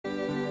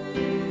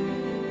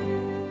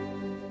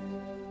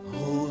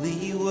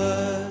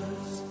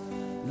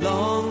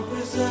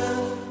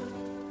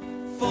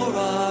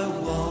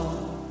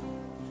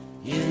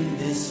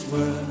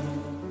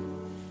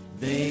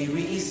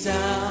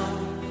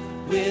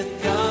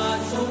with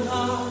God's own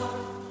heart.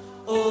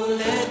 Oh,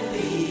 let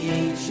the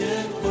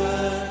ancient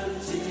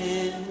words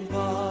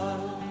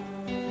impart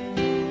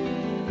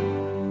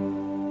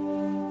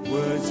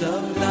words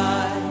of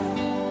life,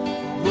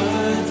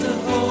 words of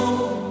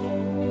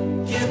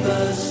hope. Give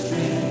us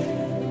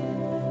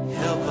strength,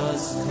 help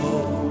us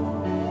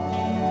cope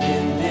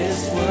in this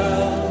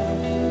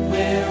world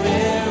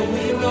where'er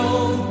we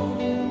roam.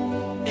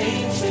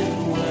 Ancient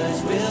words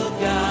will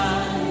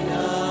guide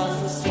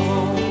us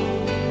home.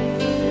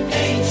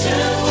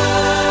 Ancient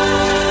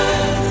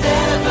words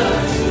ever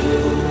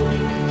true,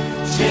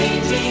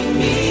 changing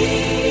me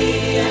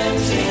and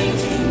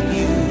changing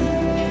you.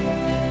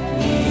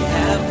 We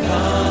have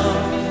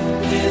come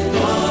with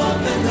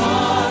open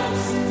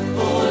hearts.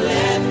 Oh,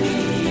 let the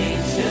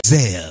ancient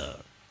There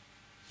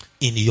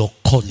in your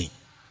calling.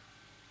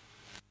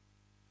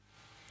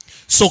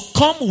 So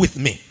come with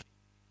me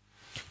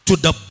to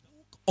the book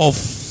of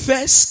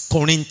 1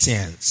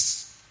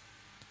 Corinthians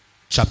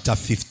chapter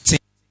 15.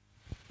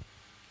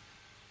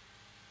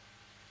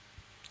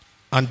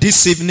 And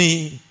this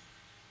evening,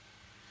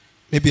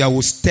 maybe I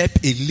will step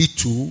a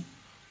little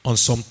on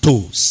some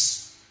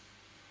toes.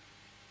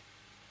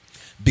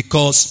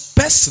 Because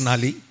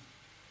personally,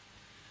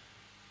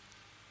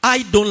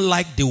 I don't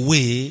like the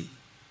way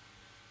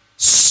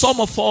some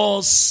of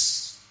us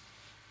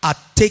are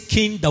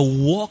taking the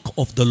work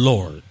of the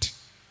Lord.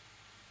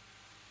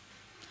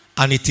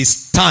 And it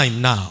is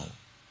time now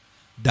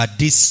that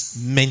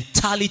this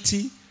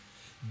mentality,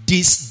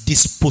 this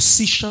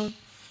disposition,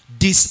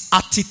 this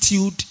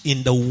attitude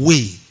in the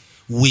way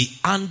we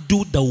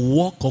undo the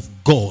work of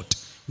God,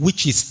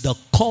 which is the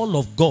call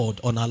of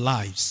God on our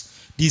lives,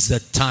 this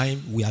is the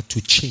time we are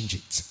to change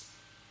it.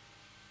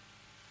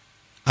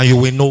 And you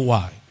will know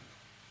why.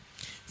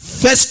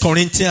 1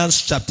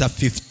 Corinthians chapter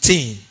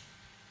 15,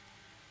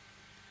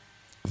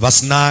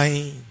 verse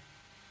 9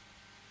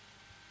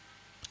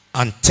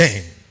 and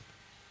 10.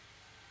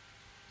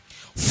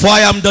 For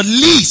I am the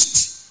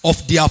least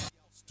of the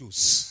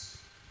apostles,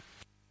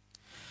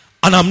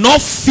 and I'm not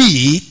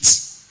fit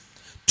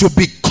to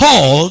be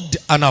called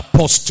an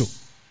apostle,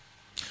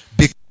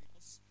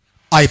 because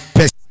I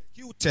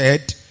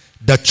persecuted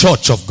the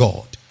church of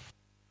God.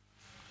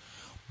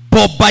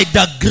 But by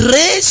the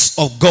grace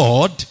of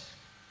God,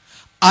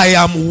 I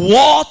am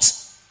what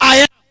I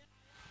am.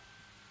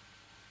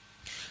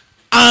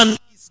 And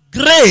his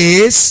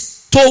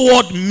grace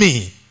toward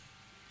me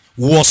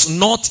was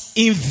not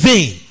in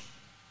vain.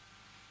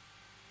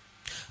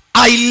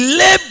 I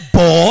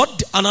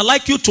labored, and I'd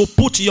like you to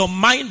put your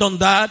mind on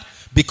that,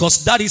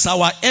 because that is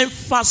our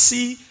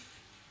emphasis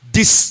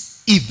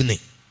this evening.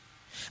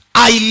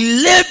 I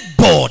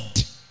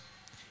labored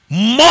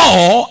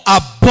more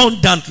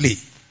abundantly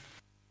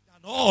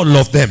than all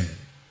of them.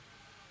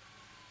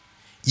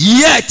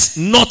 Yet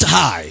not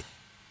I,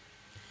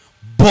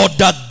 but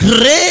the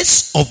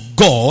grace of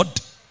God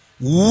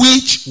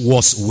which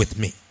was with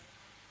me.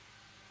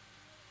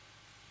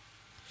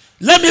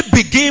 Let me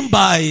begin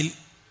by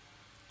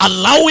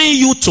allowing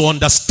you to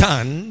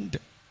understand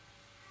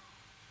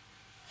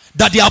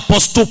that the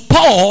Apostle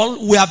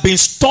Paul, we have been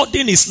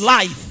studying his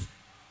life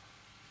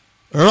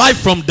right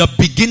from the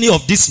beginning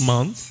of this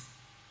month.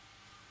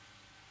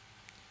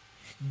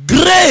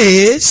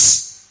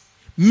 Grace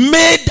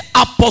made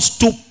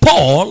Apostle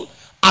Paul,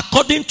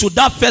 according to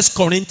that 1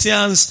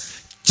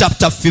 Corinthians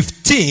chapter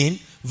 15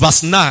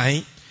 verse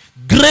 9,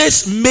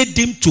 grace made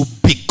him to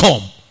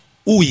become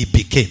who he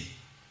became.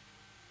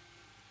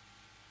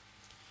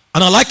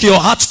 And I'd like your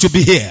heart to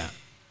be here.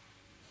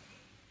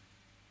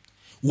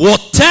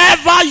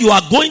 Whatever you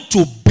are going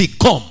to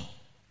become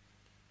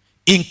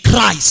in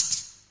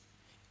Christ,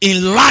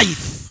 in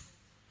life,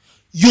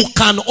 you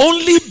can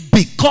only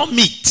become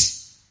it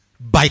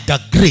by the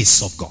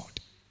grace of God.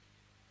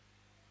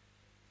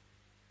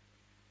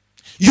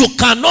 You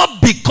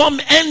cannot become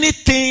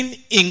anything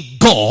in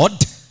God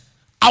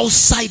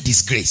outside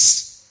his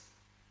grace.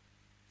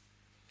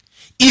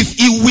 If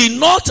he will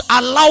not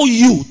allow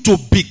you to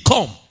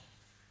become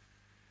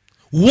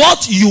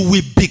what you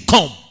will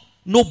become,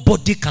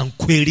 nobody can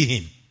query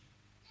him.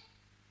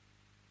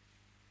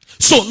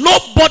 So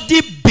nobody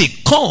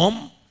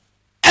become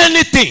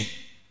anything.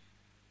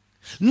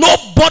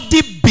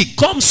 Nobody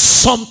becomes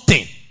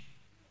something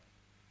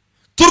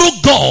through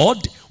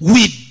God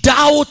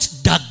without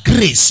the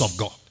grace of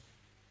God.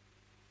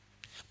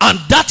 And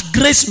that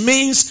grace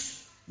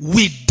means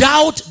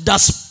without the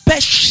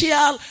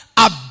special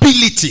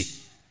ability,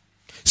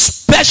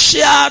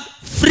 special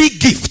free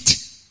gift,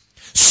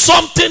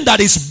 something that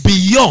is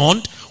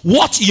beyond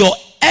what your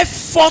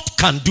effort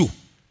can do.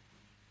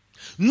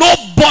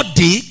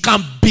 Nobody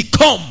can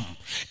become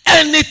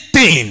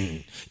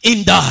anything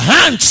in the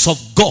hands of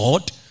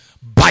God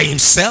by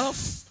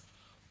himself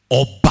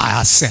or by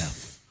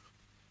herself.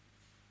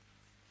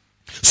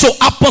 So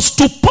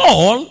Apostle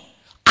Paul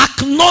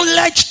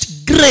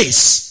acknowledged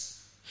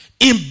grace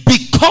in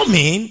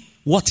becoming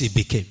what he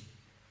became.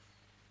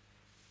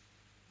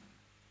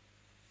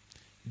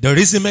 The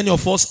reason many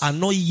of us are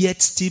not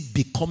yet still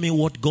becoming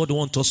what God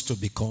wants us to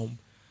become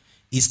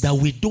is that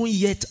we don't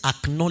yet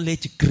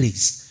acknowledge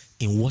grace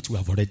in what we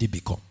have already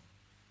become.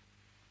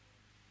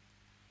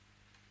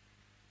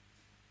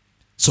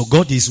 So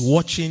God is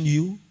watching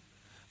you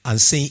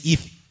and saying,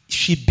 if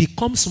she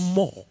becomes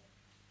more,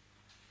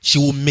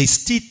 she may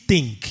still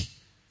think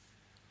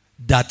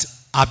that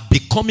her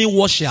becoming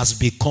what she has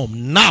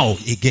become now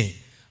again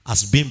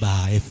has been by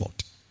her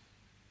effort.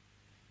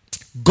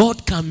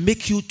 God can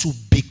make you to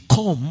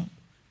become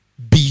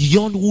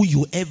beyond who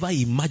you ever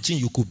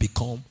imagined you could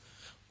become,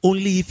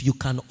 only if you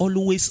can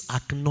always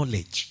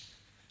acknowledge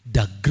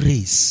the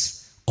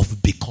grace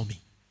of becoming.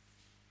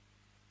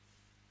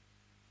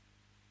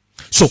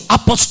 So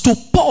Apostle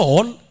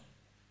Paul,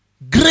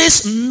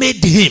 grace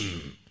made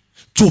him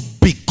to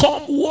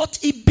become what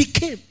he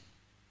became.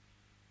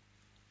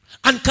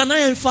 And can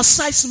I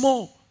emphasize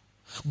more?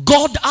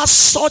 God has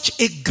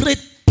such a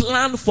great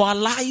plan for our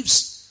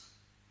lives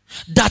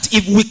that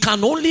if we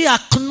can only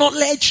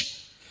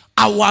acknowledge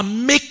our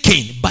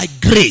making by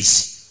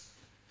grace,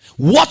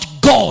 what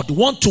God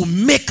wants to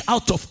make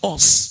out of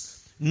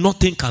us,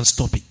 nothing can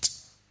stop it.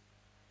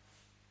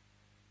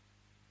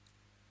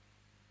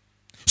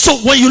 So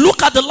when you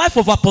look at the life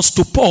of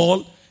Apostle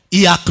Paul,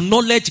 he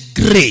acknowledged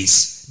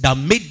grace that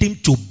made him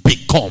to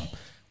become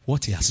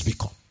what he has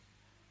become.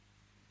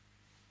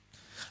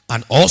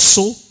 And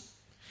also,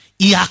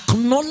 he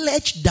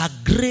acknowledged that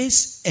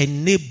grace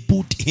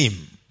enabled him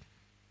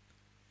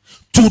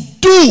to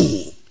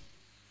do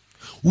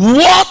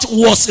what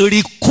was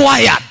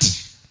required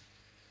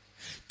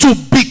to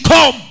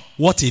become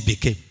what he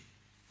became.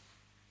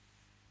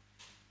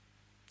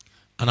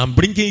 And I'm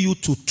bringing you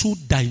to two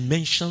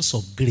dimensions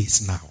of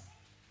grace now.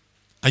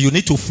 And you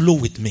need to flow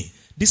with me.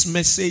 This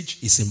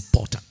message is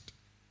important.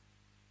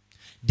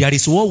 There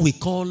is what we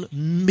call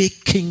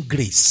making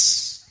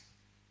grace.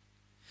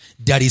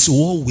 There is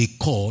what we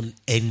call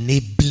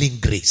enabling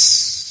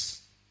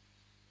grace.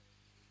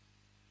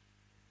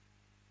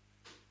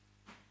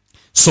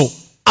 So,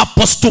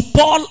 Apostle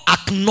Paul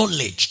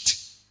acknowledged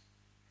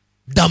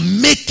the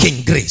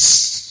making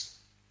grace.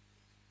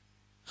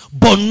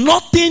 But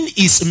nothing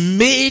is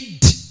made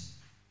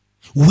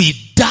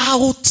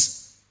without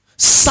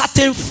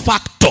certain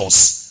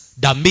factors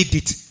that made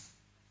it.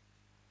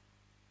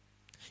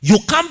 You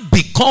can't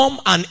become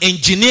an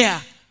engineer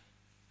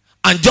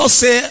and just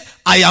say,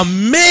 I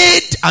am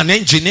made an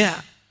engineer.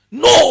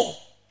 No.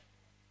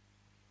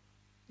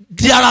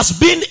 There has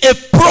been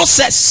a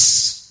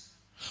process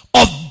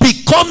of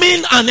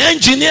becoming an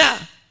engineer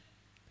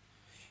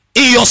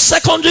in your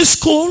secondary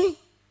school,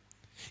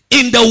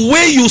 in the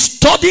way you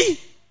study,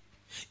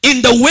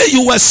 in the way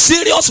you were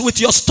serious with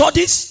your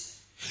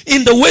studies,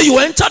 in the way you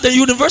entered the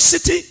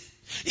university,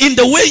 in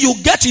the way you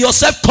get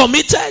yourself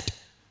committed.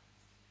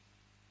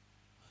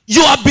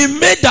 You have been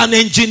made an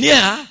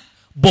engineer,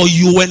 but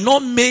you were not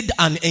made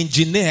an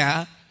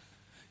engineer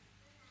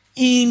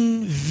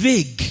in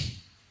vague.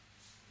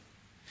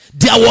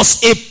 There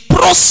was a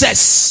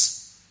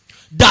process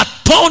that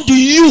turned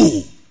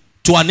you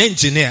to an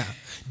engineer.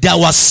 There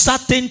were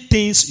certain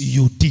things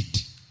you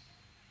did.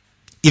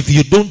 If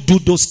you don't do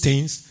those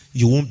things,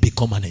 you won't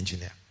become an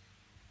engineer.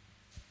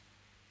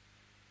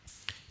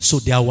 So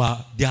there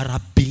are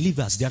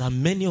believers, there are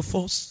many of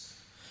us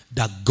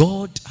that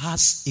God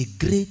has a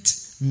great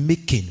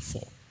making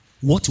for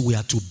what we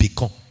are to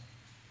become.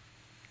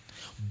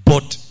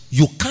 But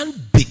you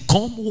can't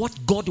become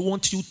what God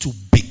wants you to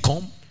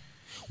become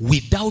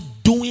without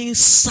doing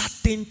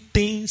certain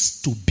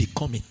things to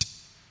become it.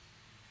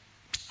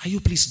 Are you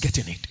please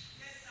getting it?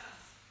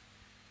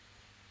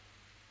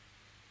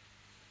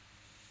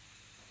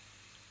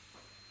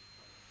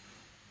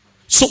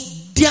 So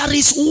there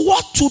is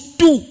what to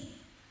do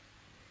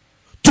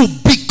to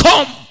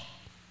become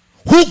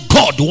who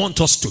God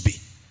wants us to be.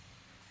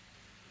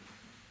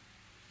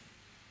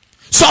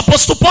 So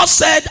Apostle Paul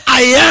said,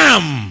 I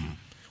am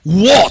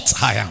what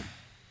I am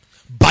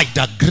by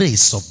the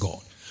grace of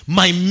God.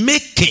 My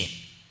making,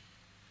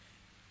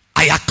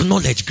 I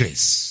acknowledge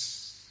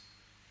grace.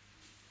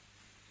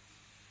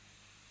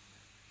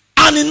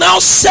 And he now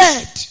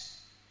said,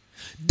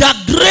 the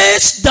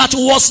grace that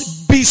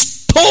was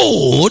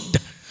bestowed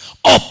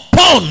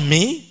upon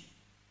me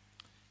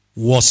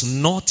was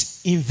not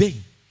in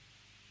vain,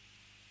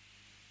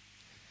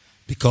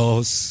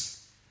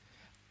 because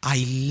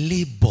I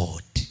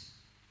labored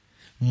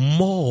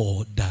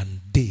more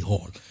than they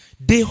all.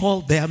 They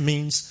all there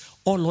means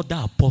all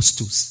other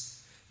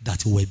apostles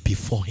that were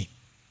before him.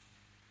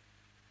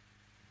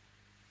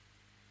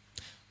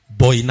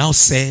 But he now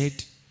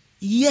said,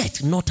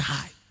 yet not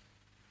I,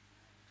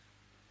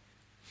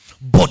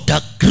 but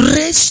the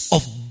grace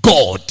of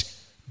God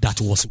that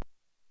was.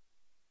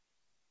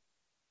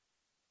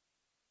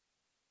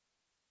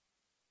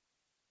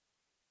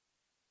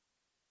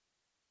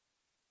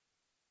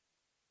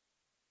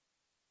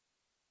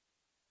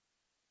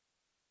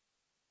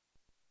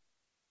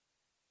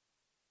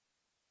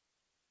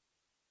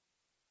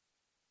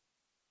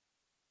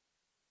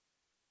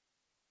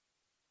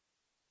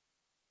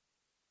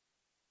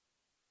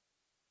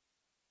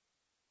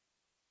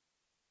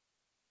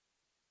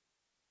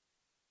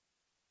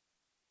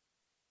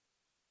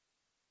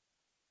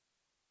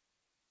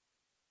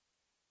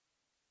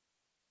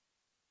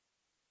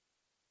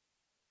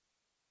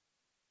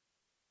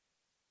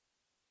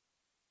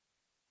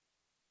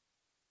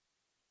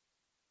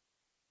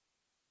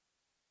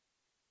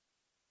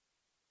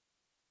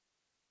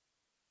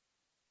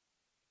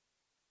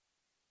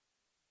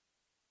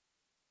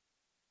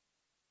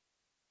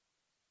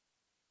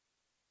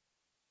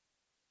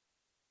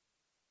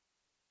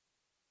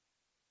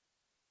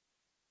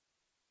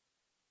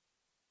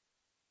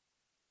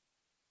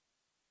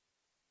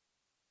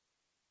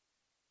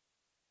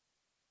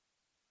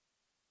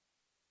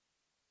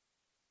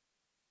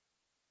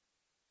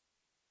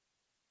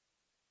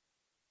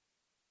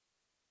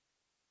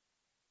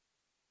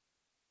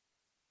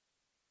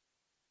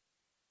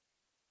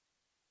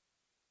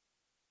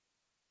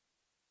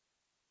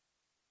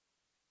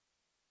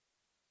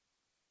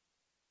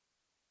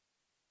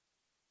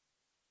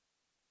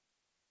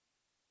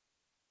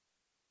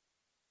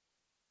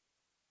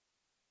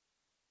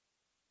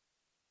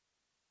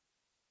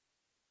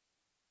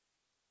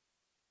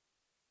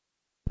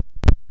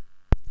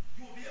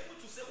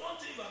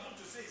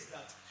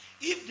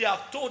 if they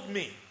have told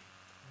me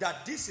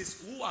that this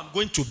is who I'm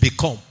going to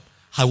become,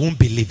 I won't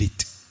believe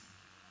it.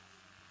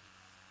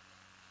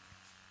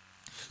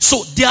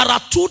 So there are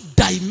two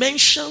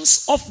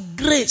dimensions of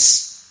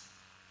grace.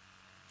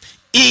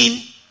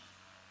 In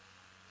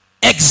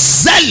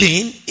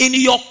excelling in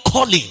your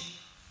calling,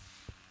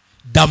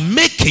 the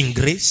making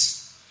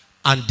grace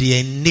and the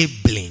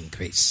enabling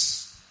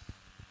grace.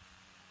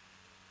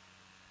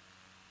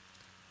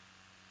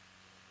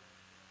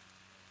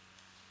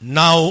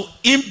 Now,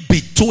 in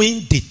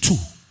between the two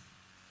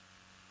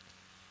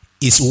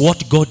is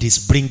what God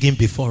is bringing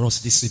before us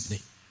this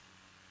evening.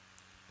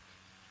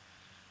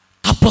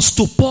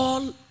 Apostle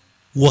Paul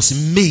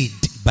was made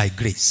by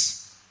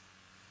grace,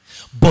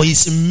 but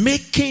his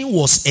making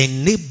was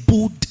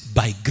enabled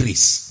by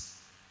grace.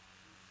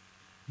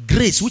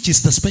 Grace, which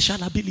is the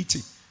special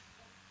ability.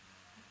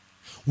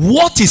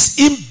 What is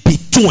in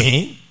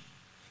between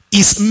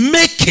is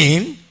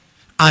making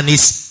and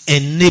is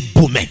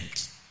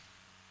enablement.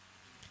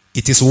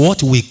 It is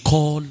what we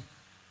call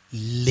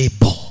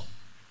labor.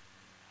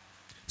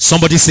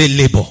 Somebody say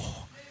labor.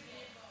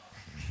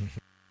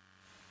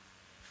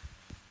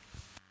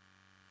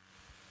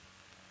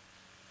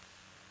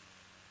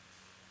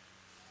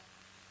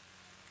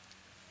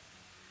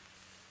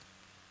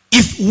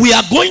 If we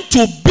are going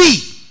to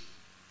be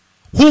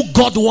who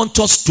God wants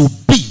us to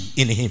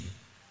be in Him,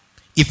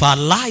 if our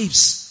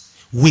lives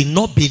will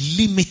not be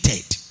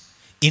limited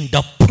in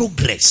the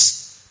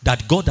progress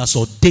that God has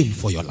ordained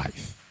for your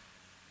life,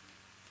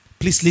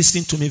 please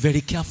listen to me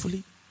very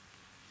carefully.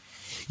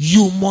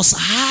 You must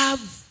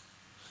have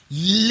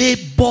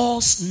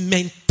labor's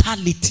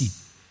mentality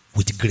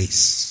with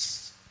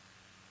grace.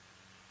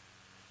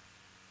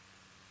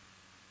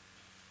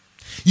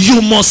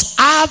 You must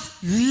have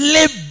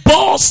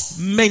labor's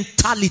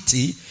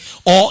mentality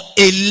or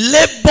a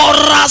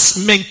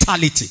laborer's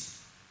mentality.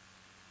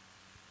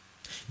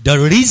 The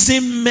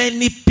reason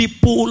many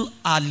people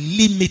are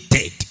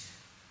limited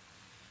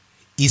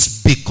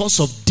is because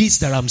of this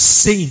that I'm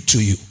saying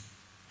to you.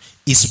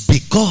 Is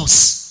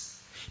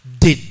because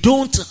they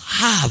don't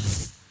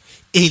have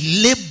a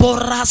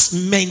laborer's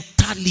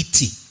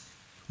mentality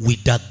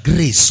with the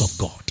grace of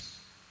God.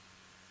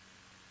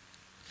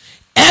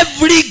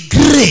 Every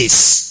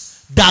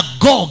grace that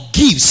God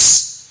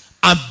gives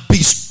and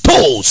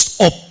bestows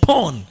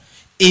upon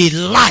a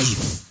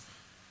life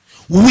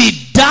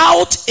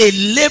without a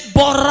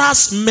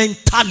laborer's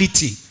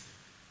mentality,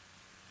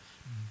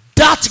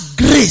 that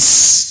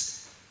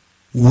grace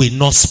will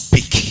not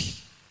speak.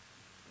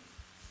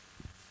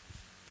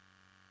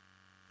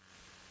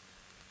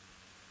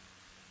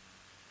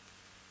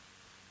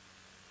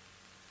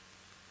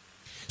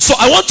 So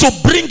I want to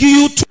bring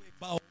you to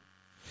about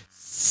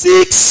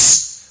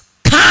 6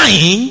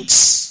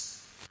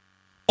 kinds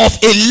of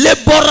a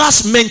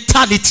laborer's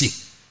mentality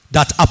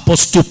that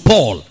Apostle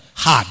Paul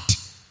had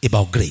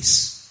about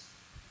grace,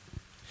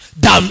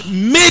 that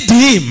made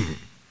him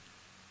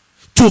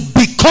to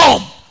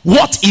become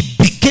what he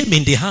became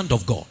in the hand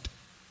of God,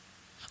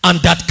 and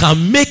that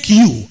can make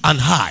you and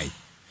I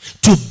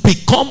to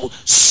become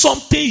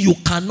something you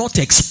cannot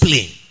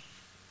explain.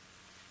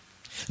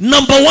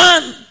 Number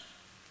 1,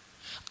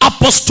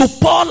 Apostle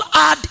Paul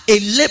had a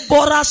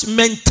laborer's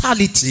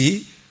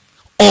mentality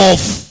of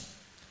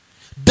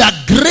the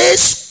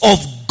grace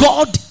of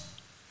God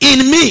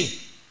in me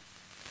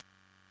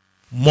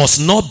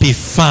must not be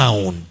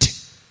found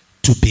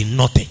to be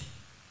nothing.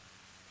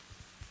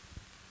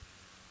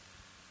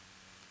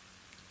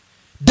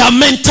 The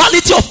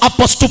mentality of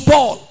Apostle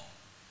Paul,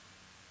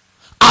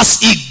 as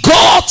he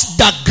got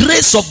the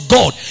grace of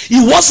God,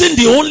 he wasn't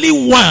the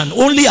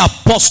only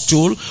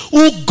apostle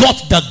who got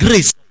the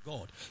grace.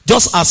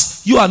 Just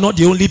as you are not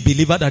the only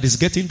believer that is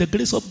getting the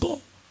grace of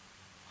God.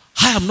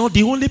 I am not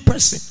the only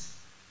person.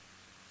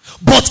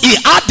 But he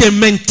had a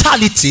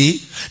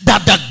mentality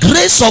that the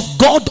grace of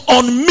God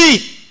on me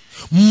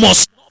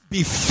must not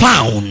be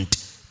found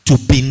to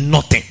be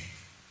nothing.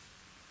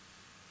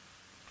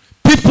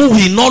 People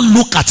will not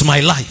look at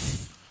my life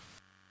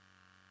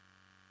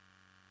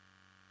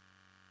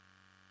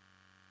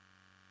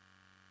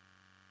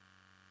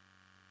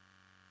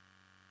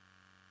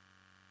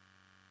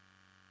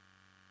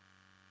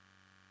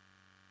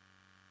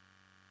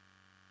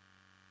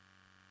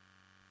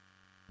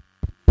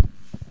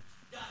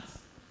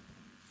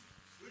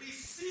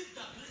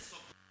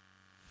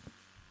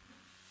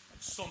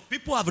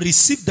people have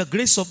received the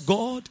grace of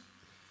God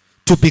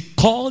to be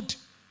called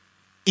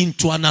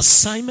into an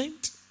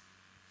assignment.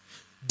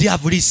 They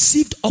have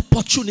received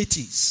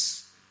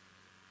opportunities.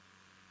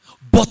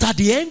 But at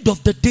the end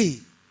of the day,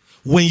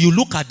 when you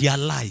look at their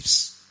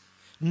lives,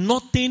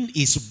 nothing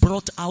is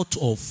brought out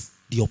of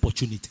the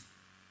opportunity.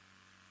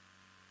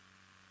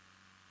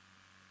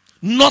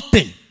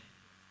 Nothing.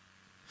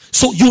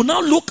 So you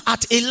now look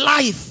at a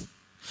life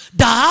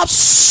that has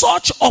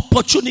such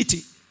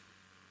opportunity,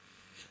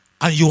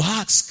 and you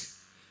ask,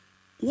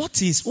 what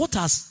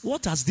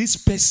has this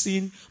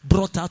person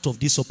brought out of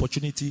this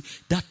opportunity?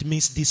 That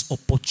means this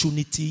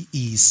opportunity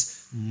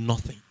is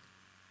nothing.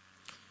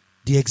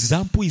 The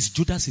example is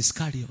Judas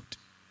Iscariot.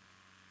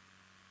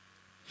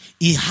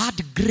 he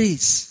had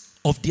grace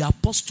of the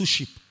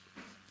apostleship.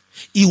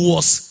 He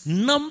was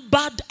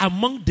numbered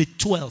among the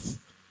 12.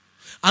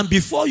 And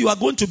before you are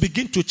going to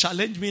begin to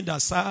challenge me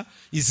that, sir,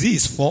 is he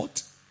his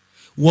fault?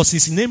 Was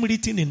his name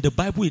written in the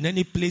Bible in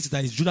any place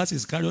that is Judas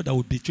Iscariot that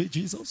would betray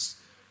Jesus?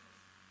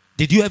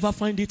 Did you ever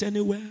find it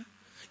anywhere?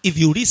 If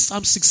you read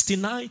Psalm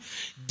 69,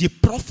 the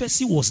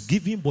prophecy was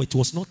given, but it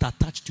was not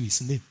attached to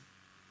his name.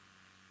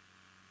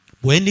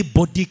 But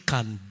anybody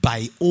can,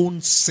 by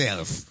own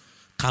self,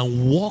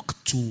 can walk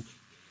to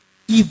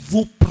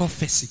evil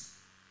prophecy.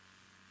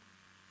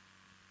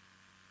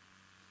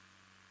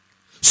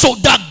 So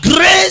the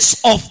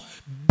grace of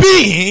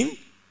being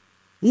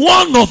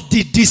one of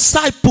the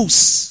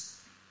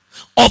disciples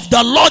of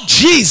the Lord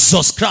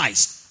Jesus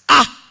Christ.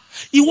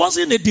 He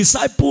wasn't a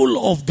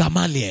disciple of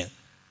Gamaliel.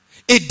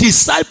 A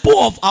disciple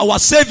of our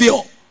Savior.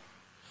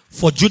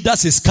 For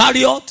Judas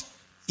Iscariot,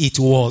 it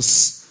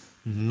was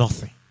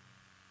nothing.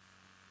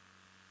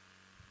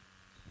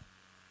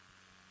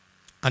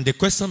 And the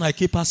question I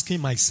keep asking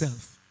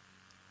myself,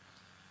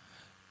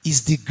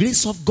 is the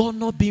grace of God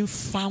not being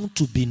found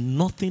to be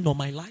nothing on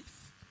my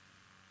life?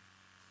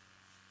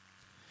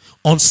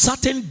 On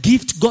certain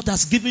gift God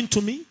has given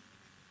to me?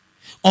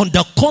 On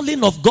the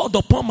calling of God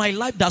upon my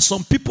life that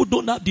some people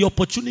don't have the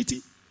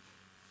opportunity?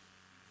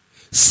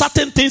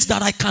 Certain things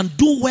that I can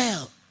do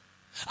well,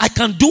 I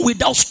can do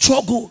without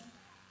struggle.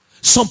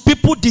 Some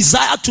people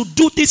desire to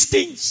do these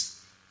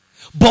things,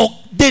 but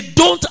they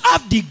don't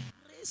have the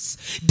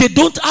grace, they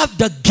don't have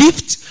the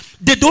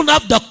gift, they don't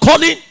have the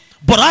calling,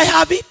 but I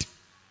have it.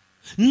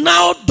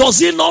 Now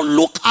does it not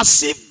look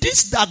as if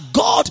this that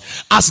God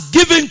has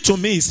given to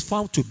me is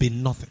found to be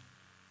nothing?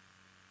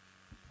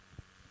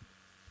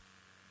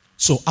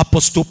 So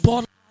Apostle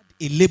Paul had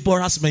a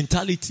laborer's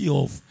mentality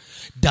of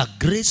the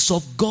grace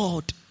of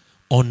God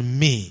on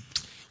me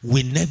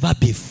will never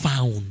be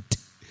found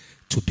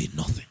to be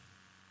nothing.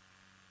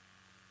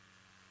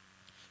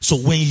 So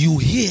when you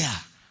hear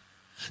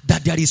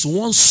that there is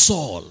one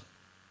Saul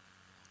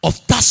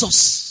of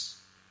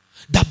Tarsus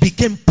that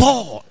became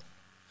Paul,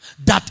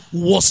 that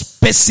was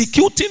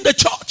persecuting the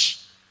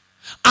church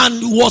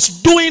and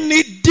was doing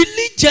it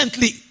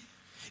diligently,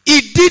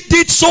 he did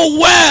it so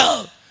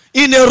well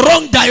in a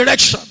wrong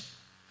direction.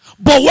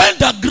 But when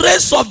the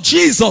grace of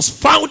Jesus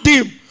found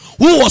him,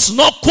 who was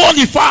not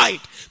qualified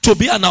to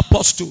be an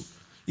apostle,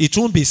 it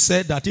won't be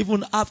said that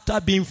even after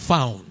being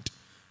found,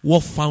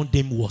 what found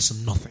him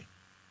was nothing.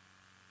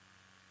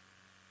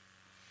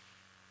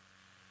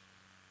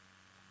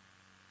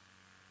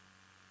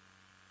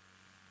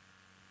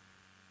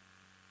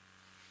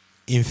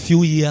 In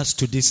few years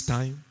to this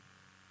time,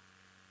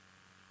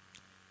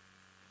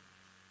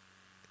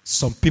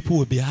 some people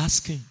will be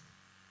asking,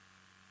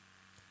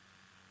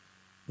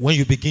 when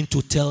you begin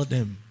to tell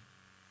them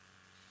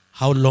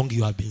how long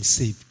you have been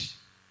saved,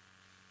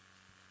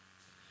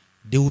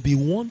 they will be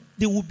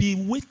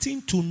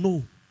waiting to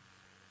know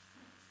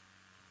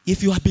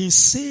if you have been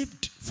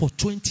saved for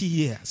 20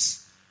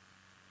 years.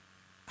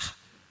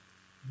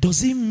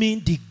 Does it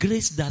mean the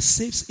grace that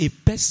saves a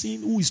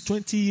person who is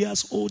 20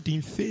 years old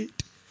in faith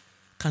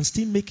can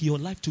still make your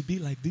life to be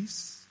like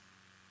this?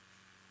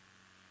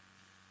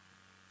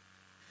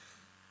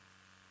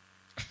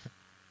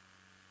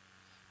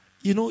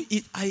 You know,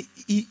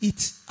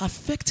 it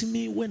affects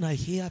me when I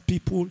hear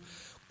people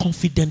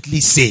confidently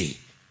say,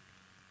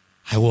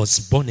 I was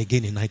born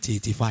again in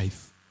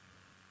 1985.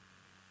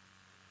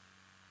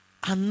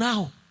 And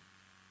now,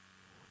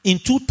 in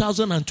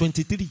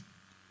 2023,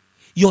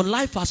 your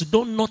life has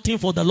done nothing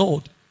for the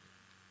Lord.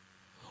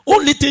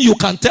 Only thing you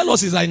can tell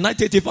us is that in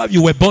 1985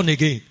 you were born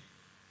again.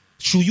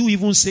 Should you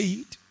even say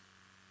it?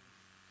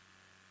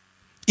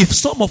 If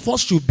some of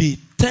us should be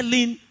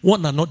telling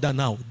one another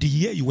now, the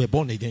year you were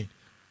born again.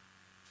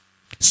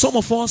 Some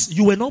of us,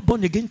 you were not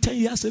born again 10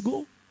 years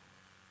ago.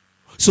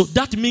 So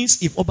that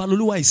means if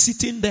Obaloluwa is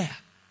sitting there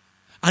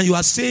and you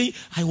are saying,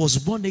 I was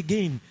born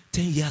again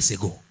 10 years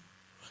ago.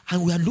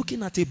 And we are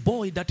looking at a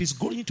boy that is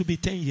going to be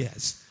 10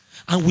 years.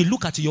 And we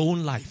look at your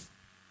own life.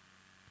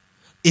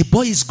 A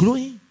boy is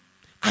growing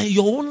and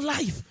your own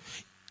life.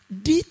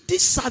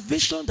 This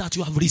salvation that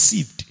you have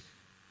received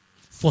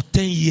for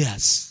 10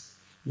 years,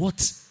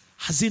 what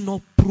has it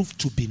not proved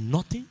to be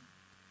nothing?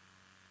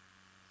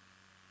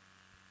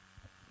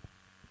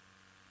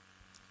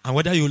 And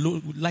whether you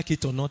like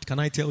it or not, can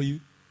I tell you?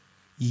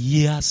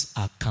 Years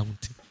are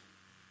counting.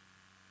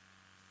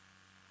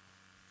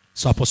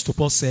 So Apostle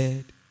Paul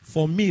said,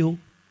 for me,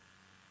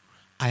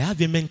 I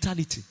have a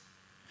mentality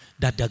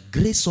that the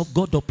grace of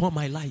God upon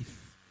my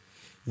life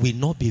will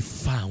not be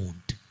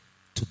found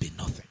to be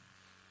nothing.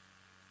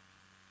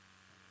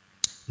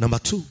 Number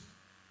 2,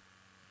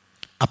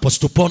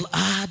 Apostle Paul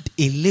had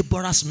a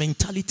laborer's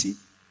mentality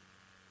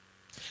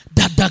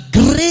that the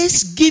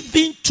grace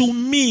given to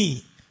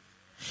me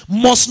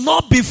must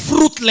not be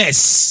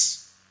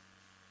fruitless.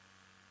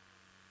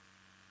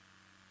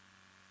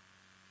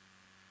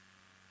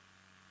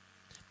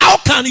 How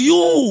can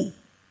you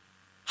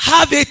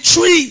have a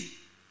tree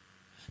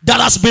that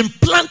has been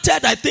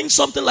planted? I think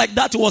something like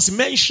that was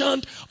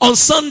mentioned on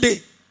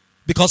Sunday.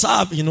 Because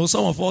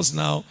some of us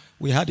now,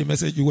 we had a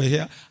message, you were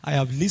here. I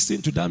have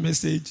listened to that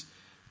message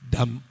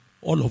than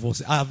all of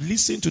us. I have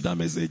listened to that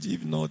message,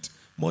 if not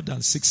more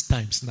than 6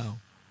 times now.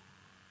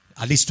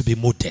 At least to be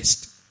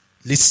modest.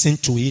 Listen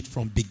to it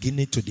from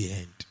beginning to the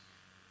end.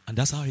 And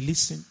that's how I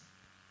listen.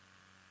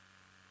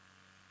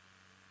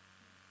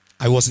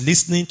 I was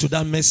listening to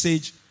that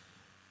message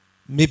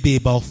maybe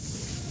about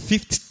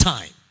 5th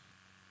time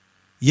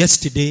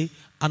yesterday,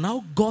 and I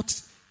got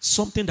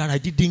something that I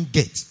didn't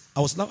get. I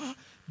was like,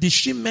 did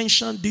she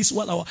mention this?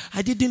 Well,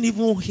 I didn't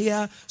even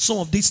hear some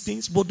of these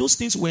things, but those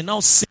things were now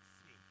said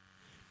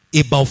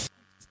about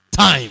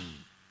time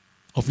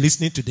of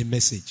listening to the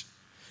message,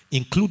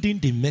 including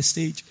the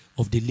message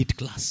of the lead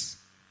class.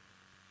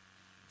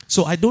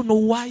 So I don't know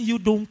why you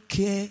don't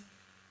care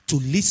to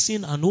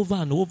listen and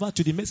over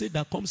to the message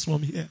that comes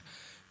from here.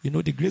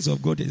 The grace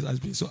of God has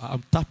been so.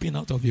 I'm tapping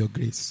out of your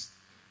grace.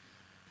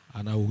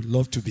 And I would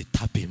love to be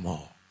tapping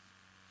more.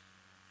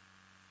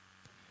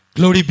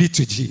 Glory be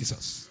to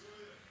Jesus.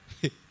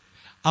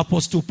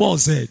 Apostle Paul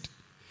said,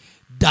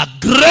 the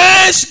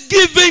grace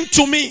given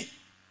to me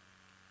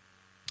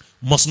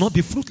must not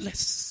be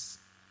fruitless.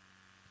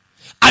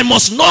 I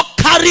must not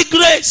carry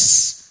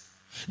grace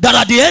that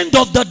at the end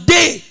of the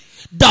day,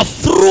 the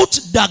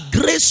fruit that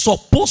grace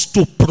supposed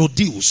to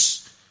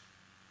produce,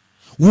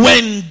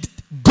 when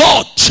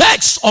God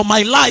checks on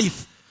my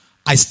life,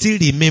 I still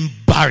remain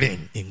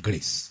barren in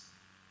grace.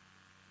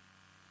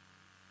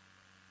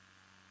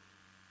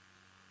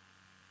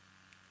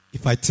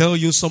 If I tell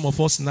you, some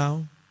of us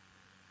now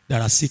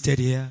that are seated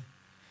here,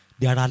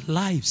 there are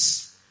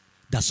lives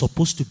that are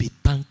supposed to be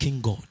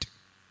thanking God.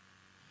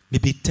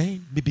 Maybe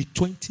 10, maybe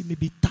 20,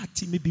 maybe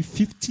 30, maybe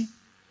 50.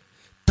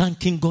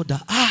 Thanking God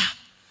that,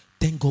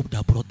 thank God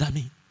that brother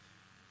me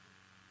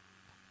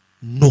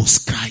knows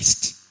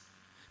Christ.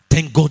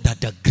 Thank God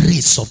that the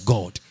grace of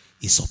God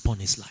is upon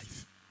his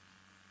life.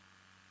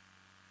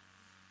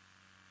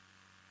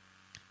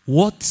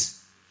 What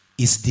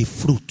is the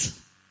fruit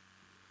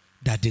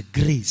that the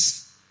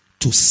grace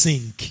to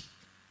sing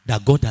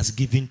that God has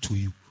given to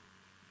you?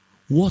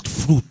 What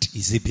fruit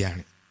is it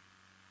bearing?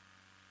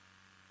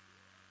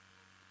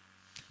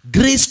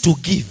 Grace to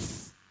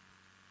give,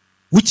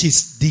 which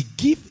is the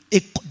give.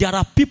 There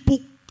are people,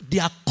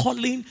 their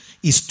calling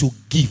is to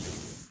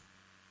give.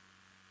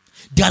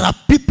 There are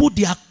people,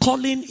 their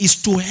calling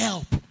is to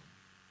help.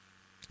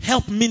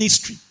 Help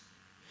ministry.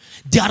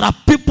 There are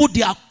people,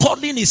 their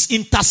calling is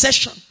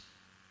intercession.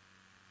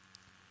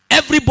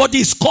 Everybody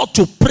is called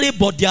to pray,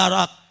 but there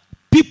are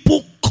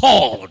people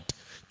called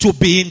to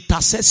be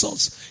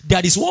intercessors.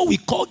 There is what we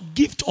call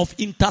gift of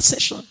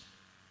intercession.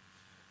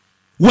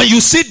 When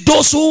you see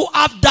those who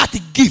have that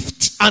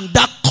gift and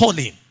that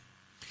calling,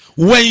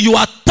 when you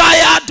are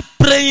tired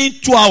praying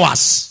 2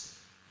 hours,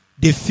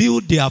 they feel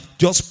they have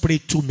just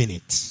prayed 2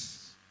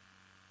 minutes.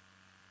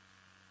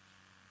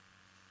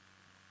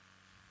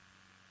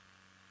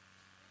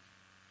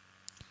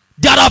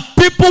 There are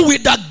people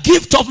with the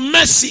gift of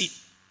mercy.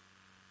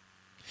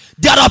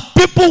 There are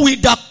people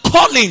with the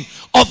calling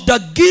of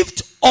the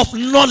gift of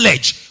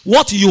knowledge.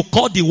 What you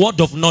call the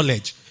word of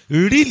knowledge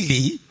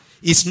really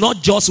is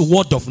not just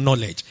word of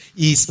knowledge.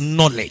 It's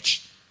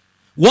knowledge.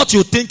 What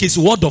you think is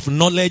word of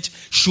knowledge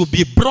should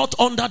be brought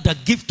under the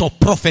gift of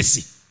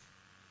prophecy.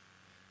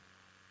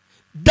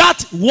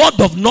 That word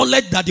of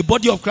knowledge that the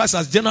body of Christ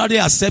has generally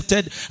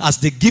accepted as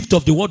the gift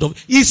of the word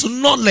of is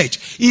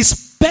knowledge. Is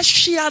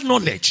special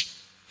knowledge.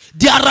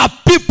 There are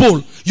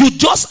people, you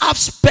just have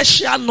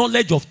special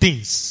knowledge of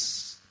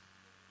things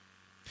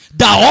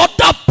that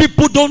other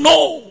people don't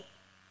know.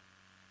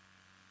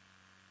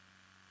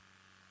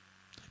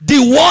 The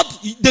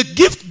word, the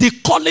gift, the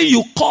calling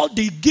you call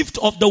the gift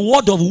of the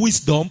word of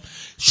wisdom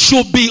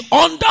should be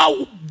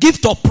under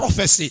gift of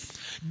prophecy.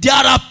 There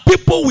are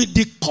people with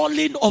the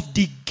calling of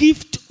the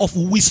gift of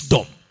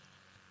wisdom.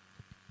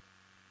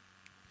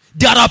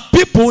 There are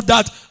people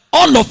that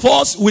all of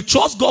us, we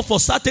trust God for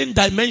certain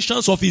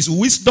dimensions of his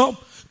wisdom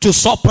to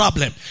solve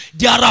problems.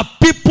 There are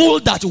people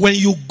that when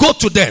you go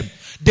to them,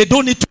 they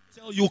don't need to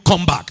tell you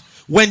come back.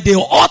 When they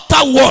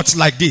utter words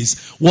like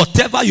this,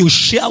 whatever you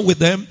share with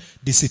them,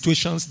 the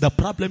situations, the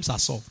problems are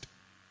solved.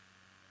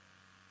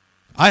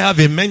 I have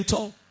a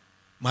mentor.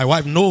 My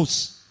wife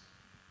knows.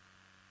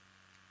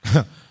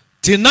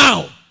 Till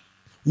now,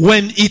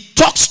 when he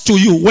talks to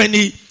you, when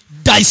he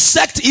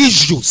dissects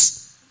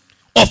issues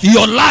of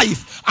your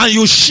life and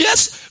you share,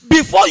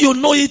 before you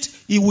know it,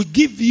 he will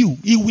give you,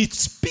 he will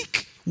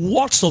speak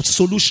words of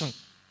solution.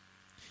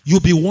 You'll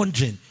be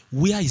wondering,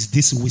 where is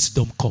this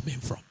wisdom coming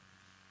from?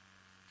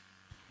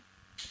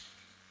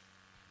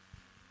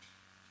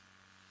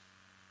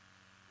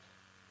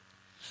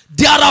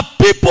 There are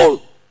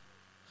people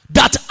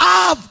that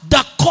have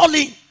the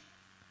calling.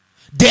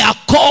 They are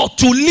called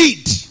to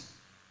lead.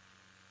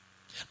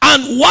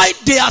 And while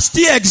they are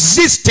still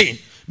existing,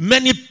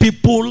 many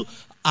people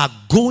are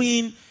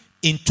going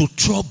into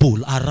trouble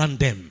around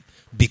them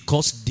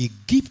because the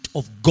gift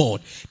of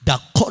God, the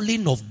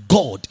calling of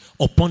God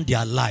upon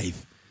their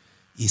life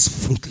is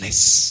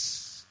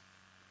fruitless.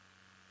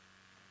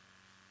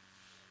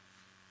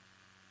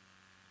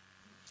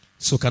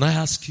 So can I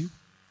ask you,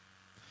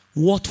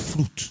 what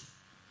fruit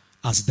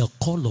has the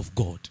call of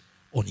God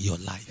on your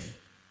life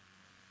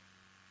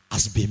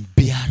has been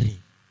bearing?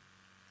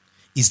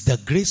 Is the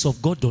grace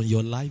of God on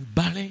your life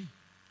barren?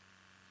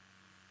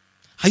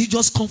 Are you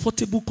just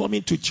comfortable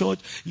coming to church,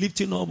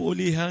 lifting up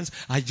holy hands?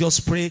 I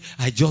just pray,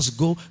 I just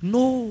go.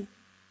 No.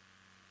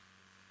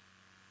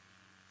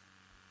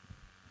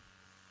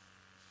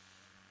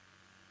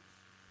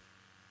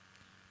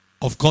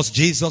 Of course,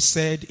 Jesus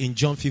said in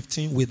John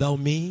 15, without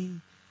me,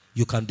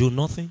 you can do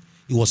nothing.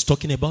 He was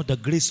talking about the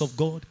grace of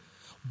God.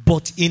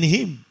 But in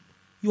him,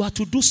 you are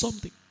to do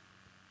something.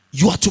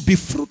 You are to be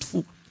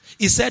fruitful.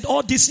 He said,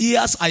 all these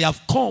years I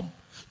have come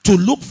to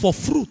look for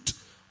fruit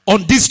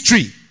on this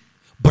tree,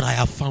 but I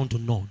have found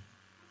none.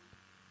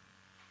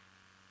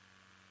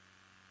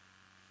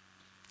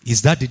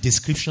 Is that the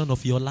description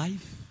of your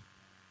life?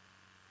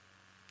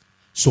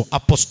 So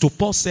Apostle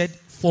Paul said,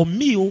 for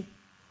me,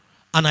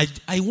 and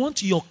I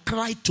want your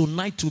cry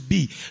tonight to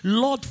be,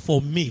 Lord, for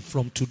me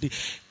from today,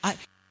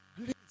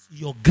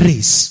 your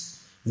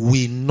grace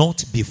will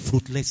not be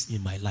fruitless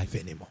in my life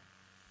anymore.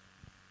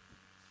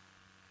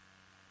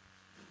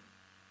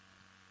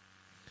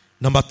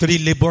 Number 3,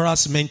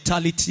 laborer's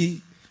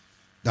mentality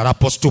that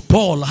Apostle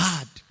Paul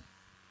had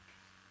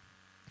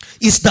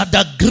is that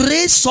the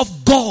grace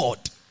of God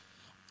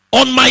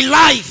on my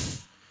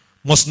life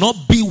must not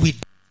be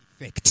without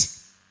effect.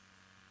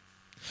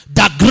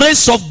 The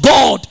grace of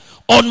God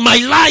on my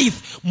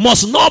life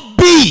must not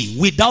be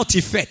without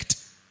effect.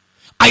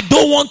 I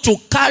don't want to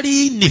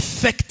carry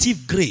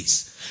ineffective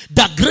grace.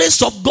 The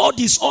grace of God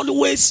is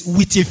always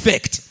with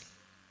effect.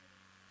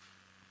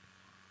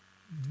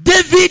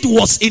 David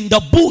was in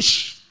the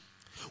bush.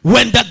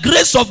 When the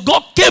grace of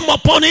God came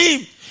upon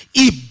him,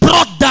 he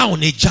brought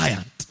down a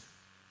giant.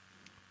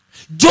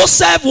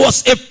 Joseph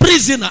was a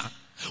prisoner.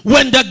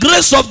 When the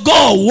grace of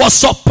God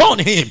was upon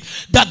him,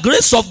 the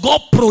grace of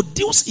God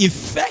produced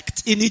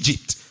effect in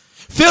Egypt.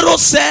 Pharaoh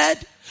said,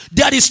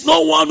 there is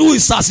no one who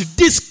is as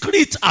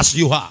discreet as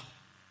you are.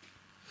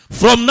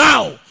 From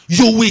now,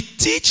 you will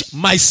teach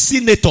my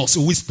senators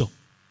wisdom.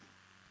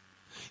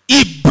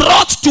 He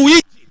brought to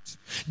Egypt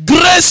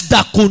grace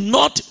that could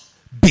not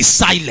be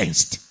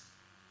silenced.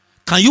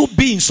 Can you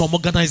be in some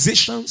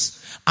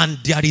organizations and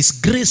there is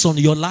grace on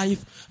your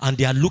life and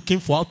they are looking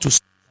for how to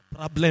solve the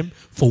problem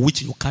for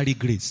which you carry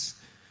grace?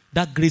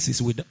 That grace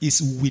is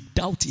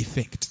without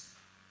effect.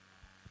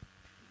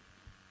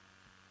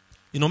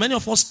 You know, many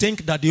of us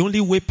think that the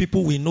only way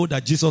people will know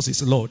that Jesus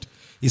is Lord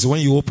is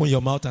when you open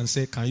your mouth and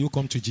say, can you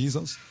come to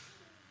Jesus?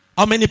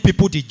 How many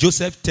people did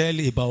Joseph tell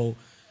about,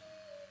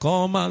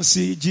 come and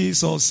see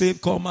Jesus, save,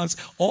 come and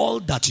see? All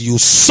that you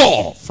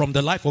saw from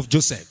the life of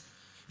Joseph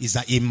is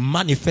that he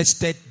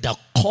manifested the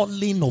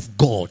calling of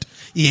God.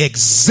 He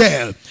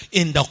excelled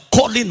in the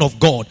calling of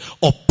God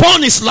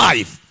upon his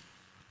life.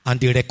 And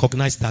they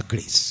recognized that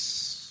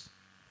grace.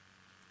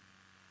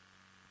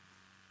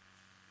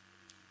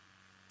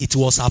 It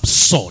was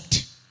absurd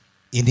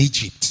in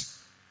Egypt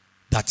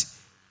that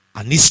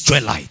an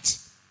Israelite,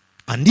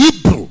 an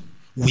Hebrew,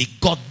 we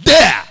got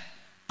there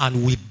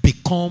and we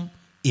become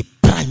a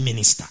prime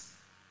minister.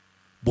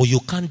 But you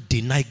can't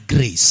deny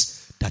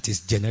grace that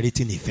is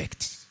generating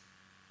effect.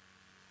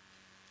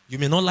 You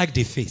may not like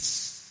the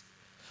face,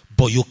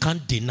 but you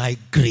can't deny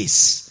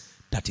grace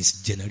that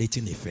is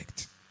generating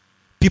effect.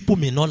 People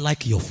may not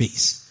like your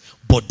face,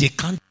 but they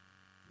can't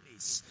deny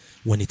grace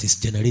when it is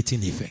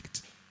generating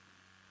effect.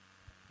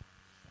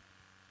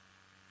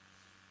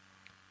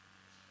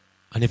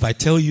 And if I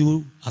tell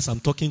you, as I'm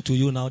talking to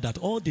you now, that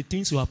all the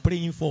things you are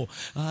praying for,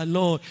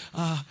 Lord,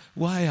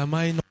 why am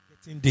I not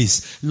getting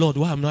this? Lord,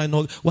 why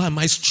am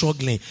I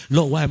struggling?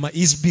 Lord, why am I?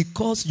 It's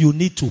because you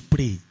need to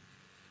pray.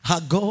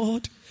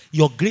 God,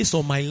 your grace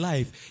on my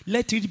life,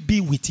 let it be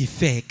with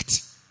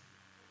effect.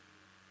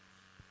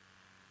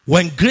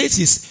 When grace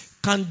is,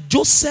 can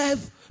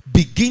Joseph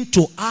begin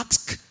to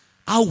ask,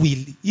 how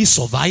will he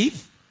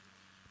survive?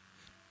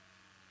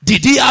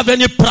 Did he have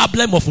any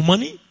problem of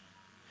money?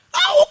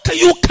 Okay,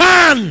 you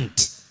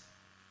can't.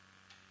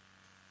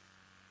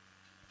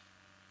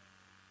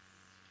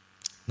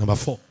 Number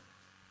 4.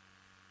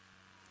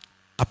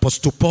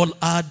 Apostle Paul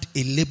had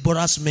a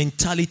laborer's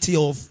mentality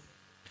of,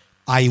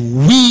 I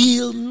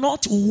will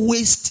not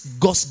waste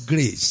God's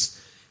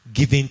grace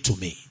given to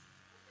me.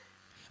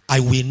 I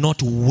will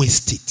not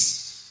waste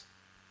it.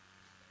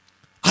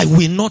 I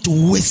will not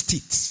waste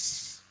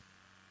it.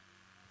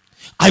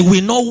 I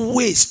will not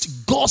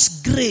waste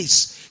God's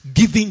grace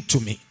given to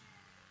me.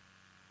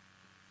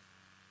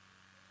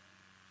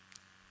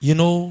 You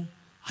know,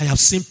 I have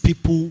seen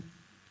people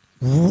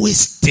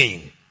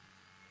wasting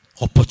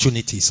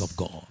opportunities of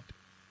God,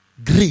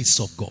 grace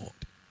of God.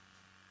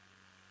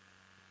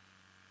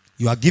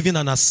 You are given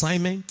an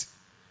assignment,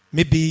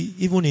 maybe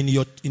even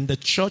in the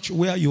church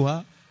where you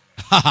are.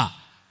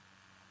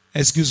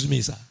 Excuse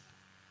me, sir.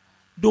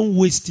 Don't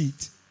waste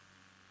it.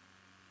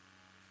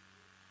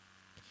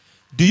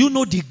 Do you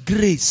know the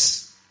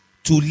grace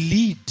to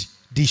lead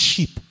the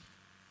sheep?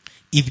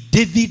 If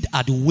David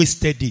had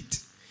wasted it,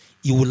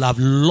 he would have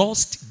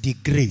lost the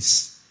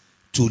grace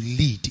to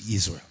lead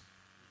Israel.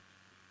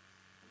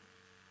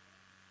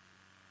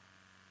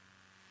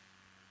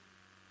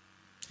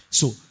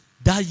 So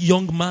that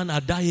young man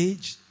at that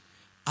age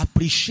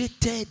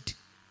appreciated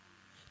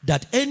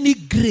that any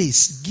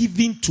grace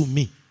given to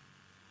me,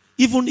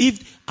 even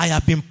if I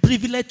have been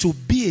privileged to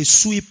be a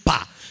sweeper,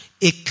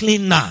 a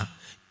cleaner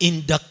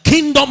in the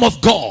kingdom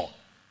of God,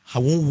 I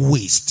won't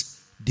waste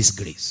this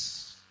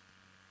grace.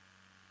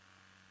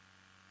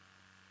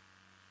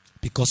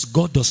 Because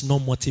God does not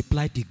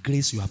multiply the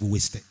grace you have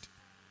wasted.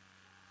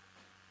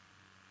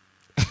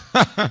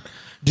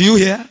 Do you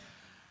hear?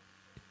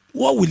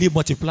 What will He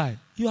multiply?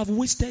 You have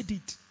wasted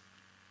it.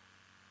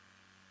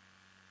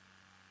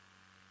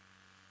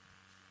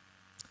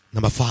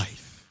 Number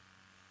 5.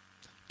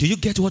 Do you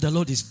get what the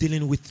Lord is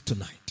dealing with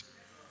tonight?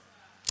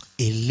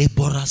 A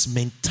laborer's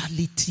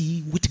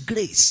mentality with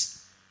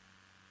grace.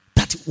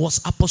 That was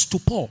Apostle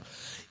Paul.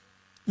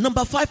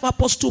 Number 5,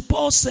 Apostle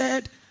Paul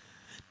said,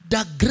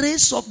 the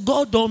grace of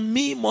God on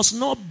me must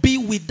not be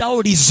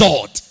without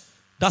result.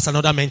 That's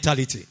another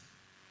mentality.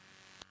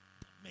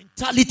 The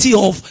mentality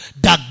of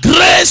the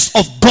grace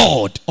of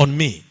God on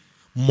me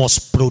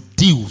must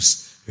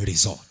produce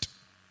result.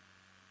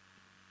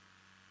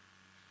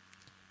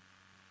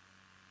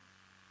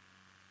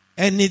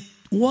 And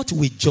what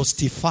will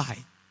justify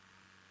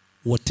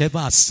whatever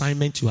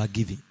assignment you are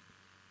giving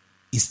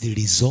is the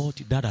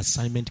result that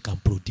assignment can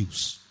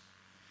produce.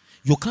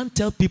 You can't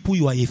tell people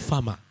you are a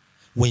farmer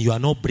when you are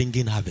not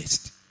bringing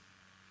harvest.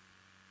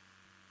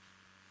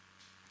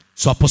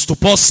 So Apostle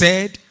Paul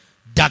said,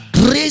 the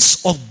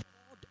grace of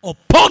God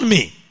upon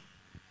me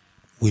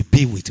will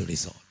be with a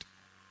result.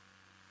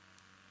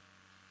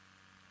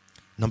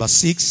 Number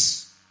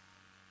 6,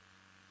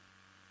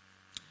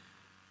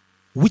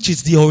 which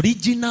is the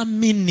original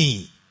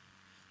meaning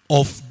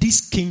of this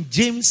King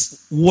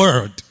James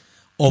word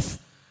of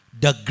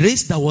the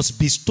grace that was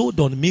bestowed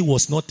on me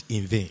was not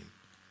in vain,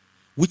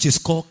 which is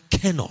called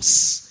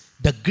kenos.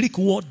 The Greek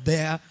word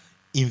there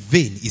in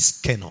vain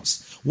is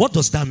kenos. What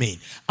does that mean?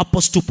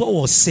 Apostle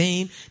Paul was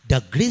saying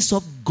the grace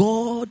of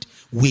God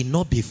will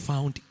not be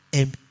found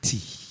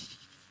empty.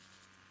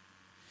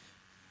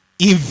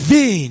 In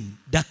vain,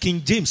 the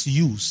King James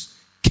use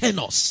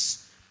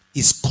kenos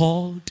is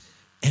called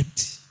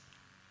empty.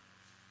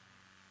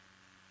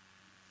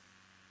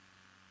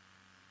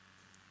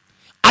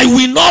 I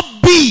will not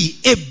be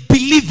a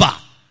believer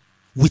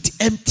with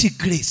empty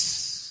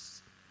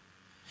grace.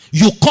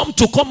 You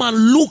come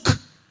and look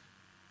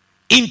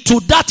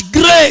into that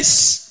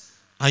grace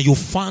and you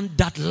find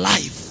that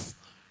life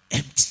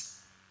empty.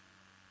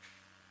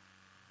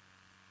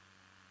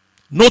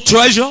 No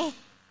treasure,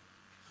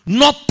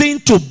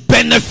 nothing to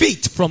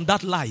benefit from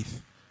that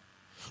life,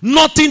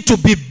 nothing to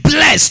be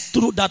blessed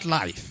through that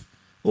life.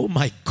 Oh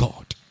my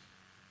God.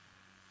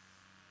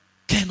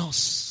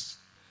 Kenos.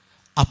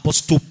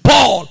 Apostle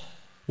Paul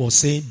was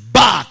saying,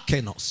 Ba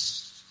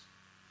kenos.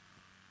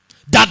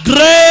 The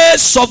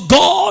grace of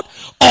God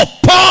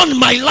upon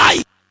my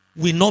life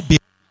will not be.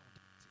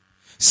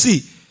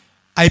 See,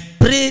 I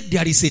pray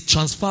there is a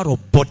transfer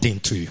of burden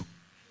to you.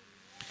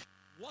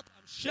 What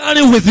I'm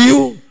sharing with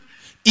you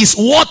is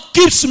what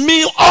keeps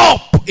me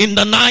up in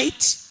the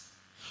night.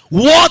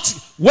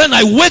 When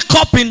I wake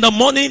up in the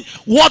morning,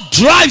 what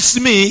drives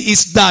me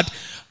is that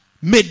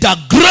may the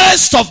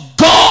grace of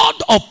God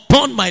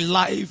upon my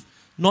life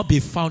not be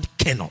found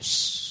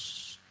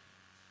kenos.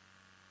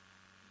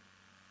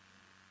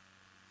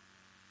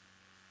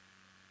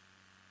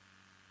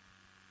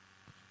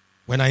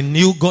 When I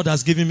knew God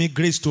has given me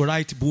grace to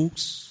write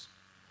books,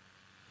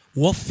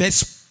 what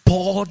first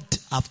poured,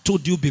 I've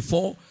told you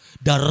before,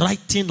 the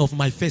writing of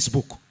my first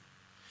book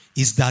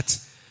is that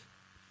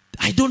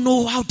I don't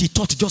know how the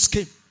thought just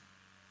came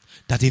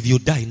that if you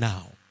die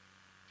now,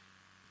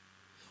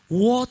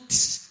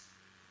 what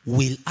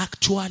will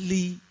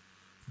actually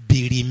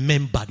be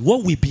remembered?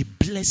 What will be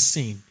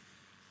blessing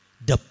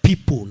the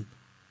people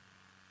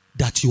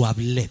that you have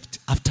left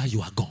after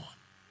you are gone?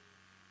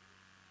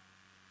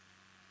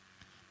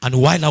 And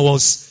while I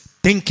was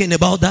thinking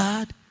about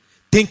that,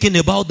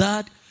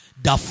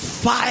 the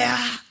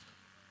fire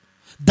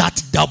that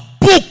the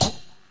book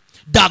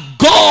that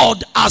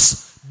God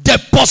has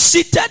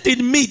deposited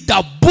in me,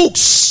 the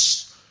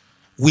books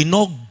will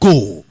not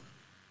go,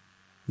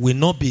 will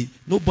not be,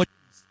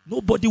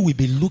 nobody will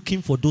be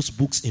looking for those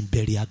books in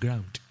burial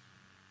ground.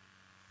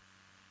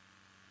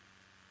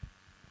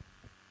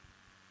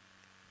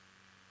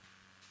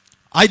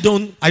 I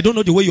don't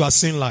know the way you are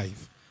seeing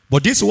life,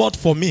 but this word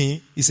for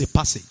me is a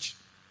passage.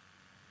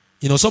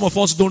 You know, some of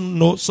us don't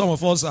know. Some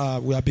of us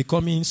we are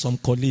becoming some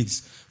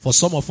colleagues. For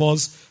some of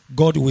us,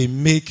 God will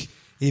make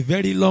a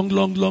very long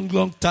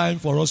time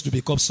for us to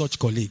become such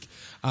colleague.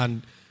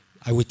 And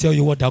I will tell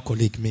you what that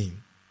colleague means.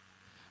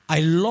 I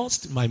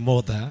lost my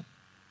mother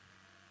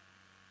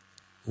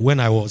when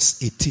I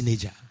was a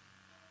teenager.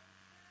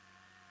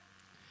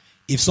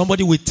 If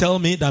somebody will tell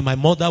me that my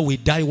mother will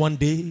die one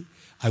day,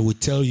 I will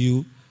tell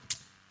you,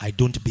 I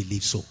don't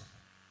believe so.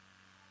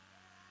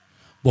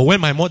 But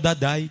when my mother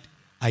died,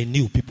 I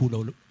knew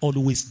people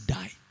always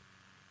die.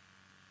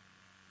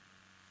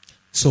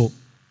 So,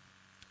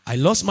 I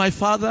lost my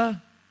father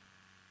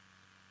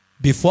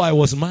before I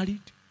was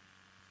married.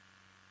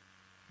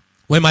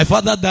 When my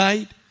father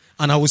died,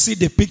 and I will see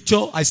the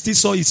picture, I still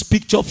saw his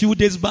picture a few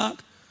days back,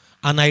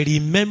 and I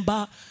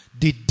remember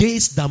the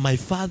days that my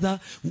father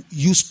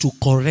used to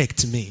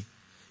correct me,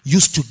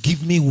 used to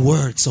give me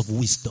words of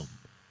wisdom,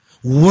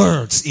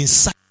 words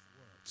inside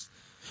words.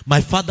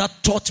 My father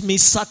taught me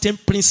certain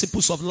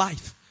principles of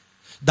life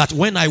that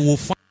when I will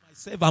find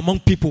myself among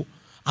people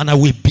and I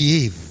will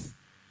behave,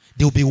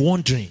 they will be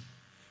wondering,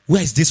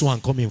 where is this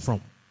one coming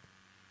from?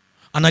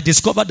 And I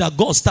discovered that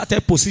God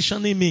started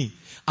positioning me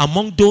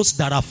among those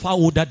that are far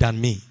older than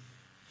me.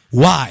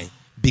 Why?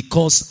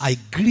 Because I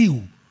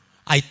grew.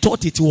 I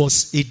thought it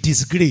was a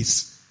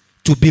disgrace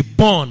to be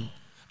born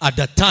at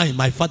the time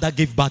my father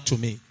gave birth to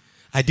me.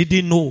 I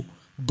didn't know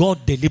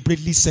God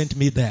deliberately sent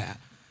me there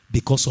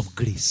because of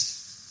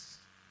grace.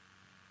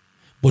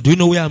 But do you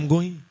know where I'm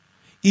going?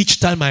 Each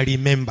time I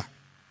remember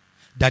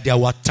that there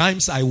were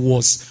times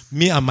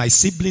me and my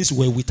siblings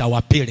were with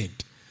our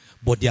parent,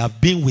 but they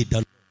have been with the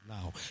Lord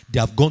now. They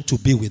have gone to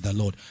be with the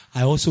Lord.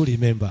 I also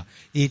remember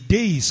a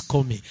day is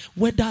coming,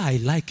 whether I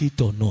like it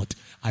or not,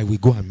 I will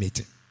go and meet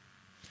him.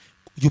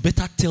 You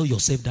better tell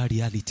yourself that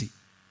reality.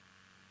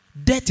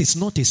 Death is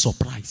not a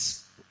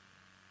surprise.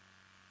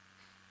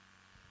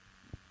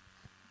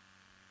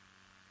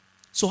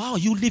 So how are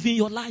you living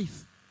your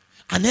life?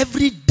 And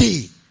every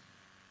day,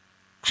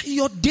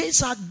 your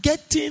days are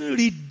getting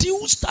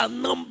reduced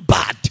and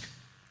numbered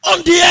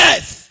on the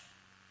earth.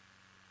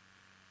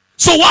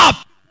 So why are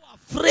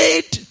people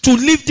afraid to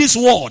leave this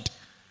world?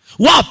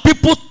 Why are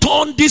people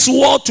turn this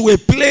world to a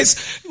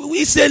place?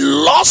 It's a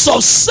loss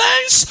of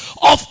sense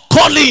of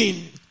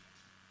calling.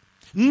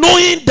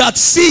 Knowing that,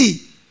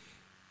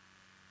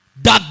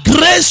 the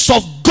grace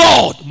of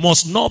God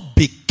must not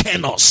be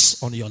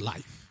us on your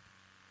life.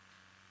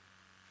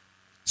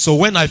 So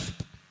when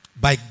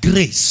by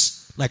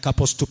grace, like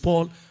Apostle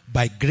Paul,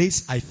 by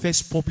grace, I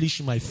first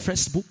published my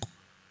first book,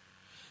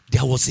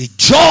 there was a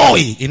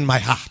joy in my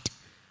heart.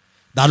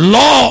 The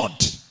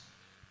Lord,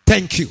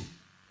 thank you.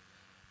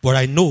 But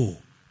I know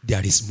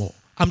there is more.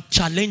 I'm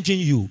challenging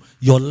you.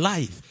 Your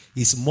life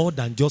is more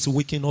than just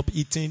waking up,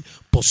 eating,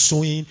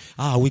 pursuing.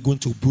 Are we going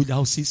to build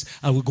houses?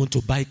 Are we going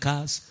to buy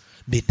cars?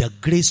 May the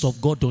grace of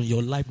God on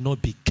your life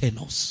not be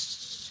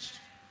careless.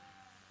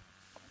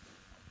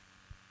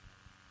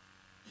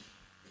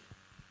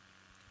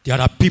 There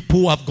are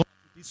people who have gone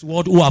to this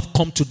world, who have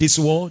come to this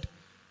world.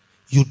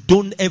 You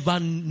don't ever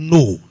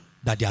know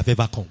that they have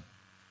ever come.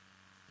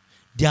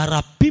 There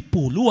are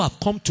people who have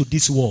come to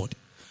this world.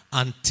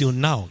 Until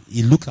now,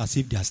 it looks as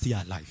if they are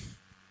still alive.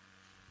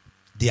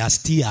 They are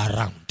still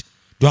around.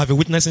 Do I have a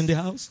witness in the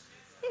house?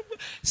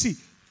 See,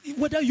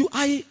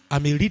 I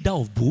am a reader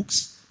of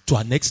books to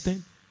an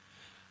extent.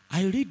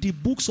 I read the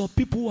books of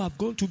people who have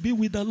gone to be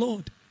with the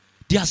Lord.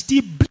 They are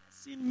still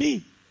blessing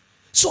me.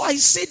 So I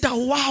say that,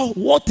 wow,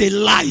 what a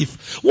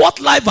life. What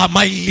life am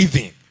I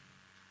living?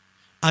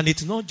 And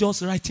it's not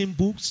just writing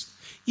books.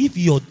 If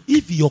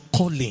your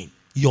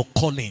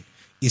calling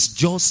is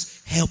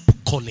just help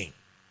calling,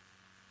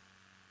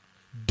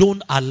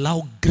 don't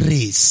allow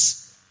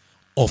grace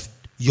of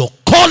your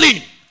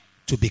calling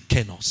to be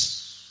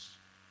careless.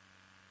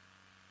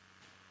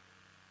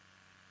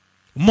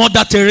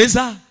 Mother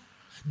Teresa,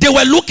 they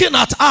were looking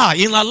at her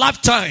in her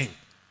lifetime.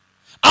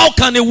 How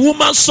can a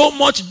woman so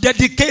much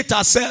dedicate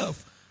herself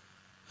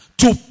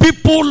to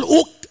people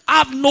who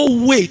have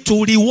no way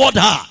to reward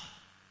her?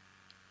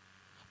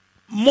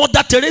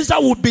 Mother Teresa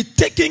would be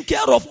taking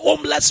care of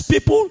homeless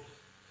people,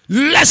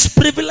 less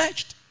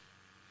privileged,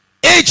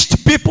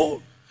 aged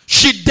people.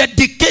 She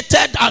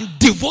dedicated and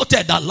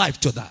devoted her life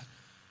to that.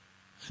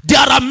 There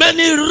are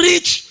many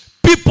rich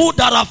people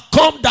that have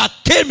come, that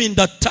came in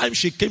the time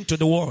she came to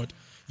the world.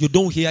 You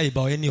don't hear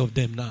about any of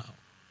them now.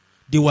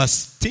 They were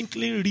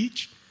stinkling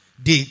rich.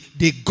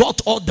 They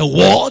got all the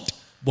world,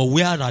 but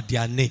where are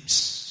their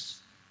names?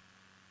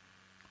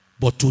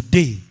 But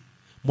today,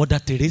 Mother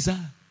Teresa,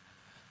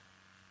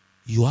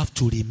 you have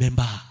to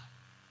remember her.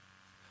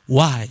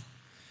 Why?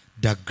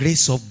 The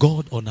grace of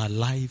God on her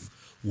life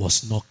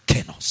was not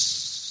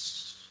careless.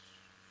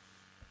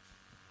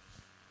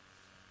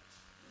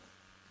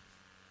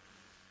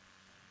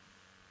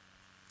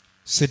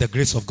 Say, the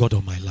grace of God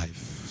on my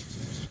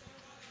life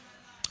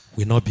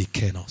will not be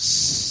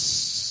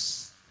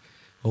careless.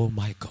 Oh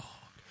my God.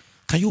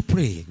 Can you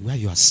pray where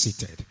you are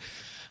seated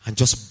and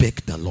just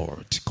beg the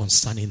Lord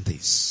concerning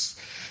this?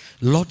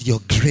 Lord, your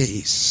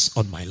grace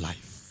on my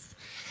life,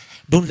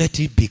 don't let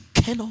it be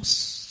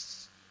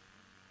careless.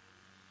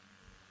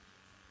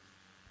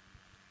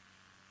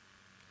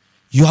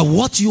 You are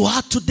what you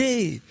are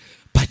today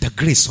by the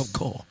grace of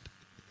God.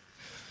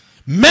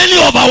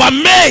 Many of our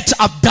mates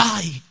have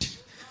died.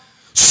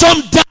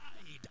 Some died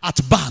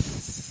at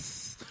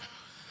birth.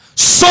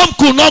 Some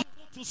could not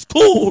go to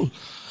school.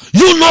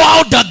 You know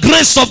how the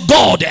grace of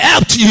God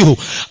helped you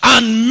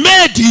and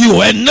made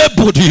you,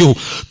 enabled you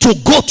to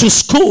go to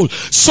school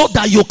so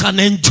that you can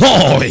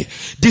enjoy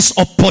this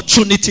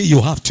opportunity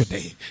you have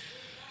today.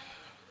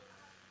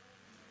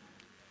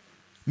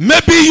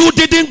 Maybe you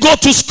didn't go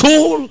to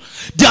school.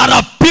 There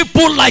are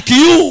people like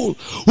you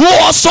who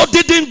also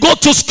didn't go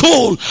to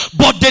school,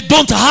 but they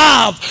don't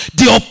have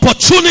the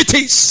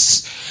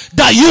opportunities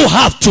that you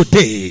have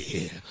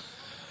today.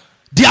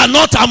 They are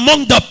not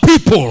among the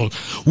people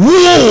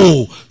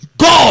who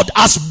God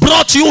has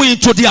brought you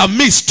into their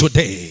midst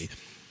today.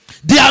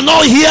 They are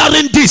not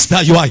hearing this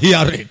that you are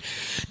hearing.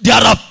 There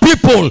are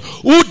people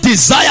who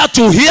desire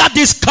to hear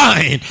this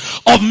kind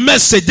of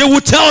message. They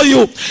will tell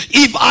you,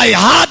 if I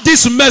had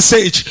this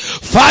message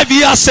 5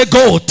 years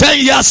ago, 10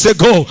 years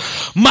ago,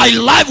 my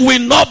life will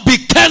not be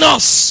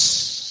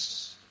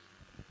chaos.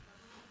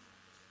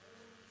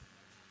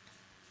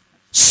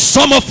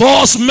 Some of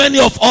us, many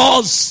of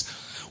us,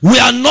 we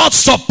are not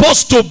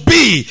supposed to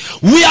be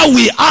where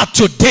we are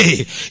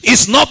today.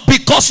 It's not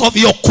because of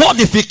your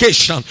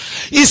qualification.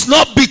 It's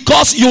not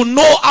because you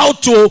know how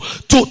to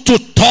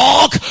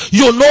talk.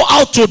 You know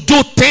how to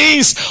do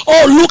things.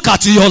 Oh, look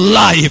at your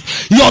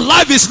life. Your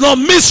life is not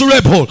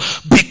miserable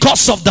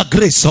because of the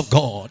grace of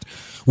God.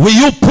 Will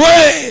you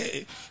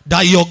pray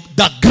that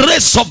the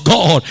grace of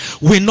God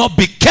will not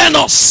be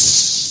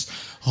chaos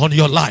on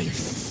your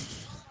life?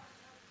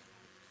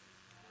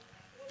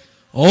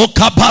 Oh,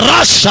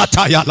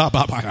 kabarashata ya la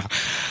babaya.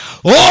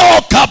 Oh,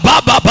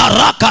 kababa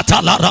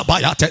barakata la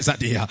rabaya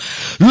tezadia.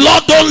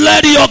 Lord, don't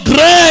let your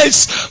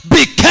grace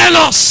be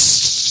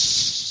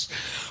chaos.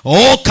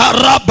 Oh,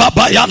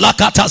 karababaya la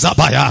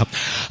katazabaya.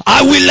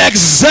 I will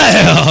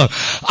excel.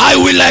 I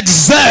will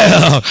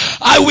excel.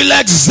 I will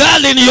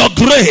excel in your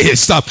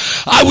grace.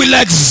 I will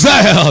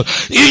excel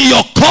in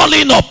your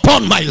calling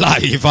upon my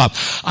life.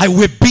 I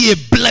will be a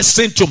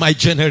blessing to my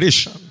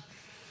generation.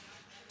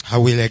 I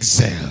will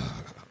excel.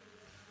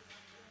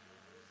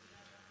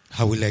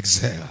 I will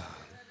excel.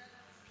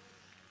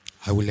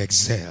 I will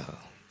excel.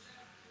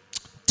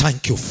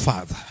 Thank you,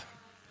 Father.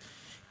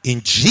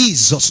 In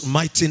Jesus'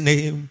 mighty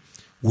name,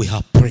 we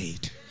have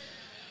prayed.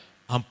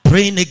 I'm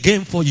praying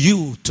again for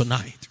you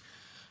tonight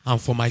and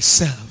for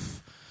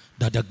myself,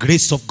 that the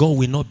grace of God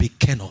will not be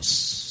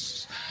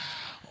chaos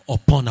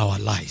upon our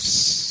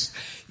lives.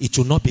 It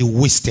will not be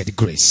wasted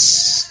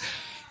grace.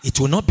 It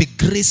will not be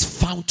grace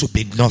found to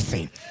be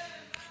nothing.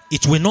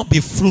 It will not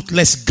be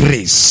fruitless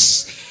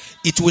grace.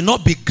 It will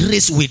not be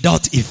grace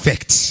without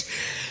effect.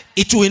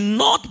 It will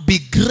not be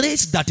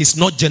grace that is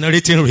not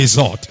generating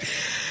result.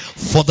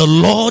 For the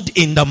Lord,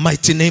 in the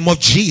mighty name of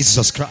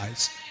Jesus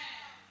Christ.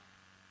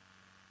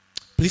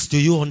 Please, do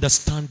you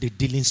understand the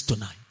dealings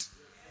tonight?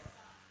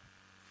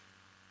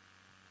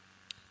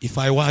 If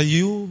I were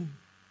you,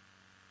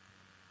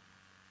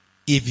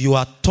 if you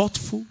are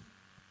thoughtful,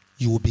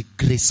 you will be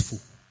graceful.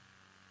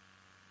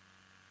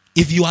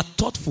 If you are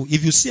thoughtful,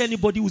 if you see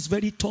anybody who is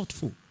very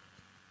thoughtful,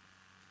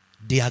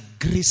 they are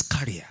grace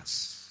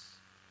carriers.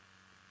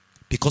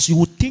 Because you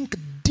will think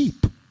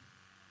deep.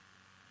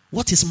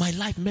 What is my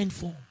life meant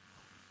for?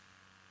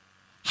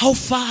 How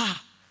far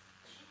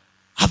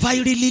have I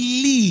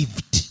really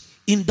lived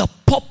in the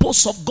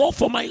purpose of God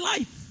for my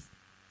life?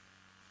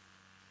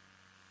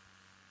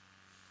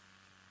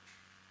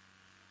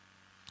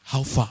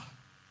 How far?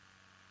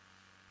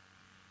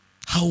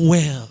 How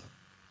well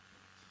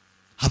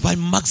have I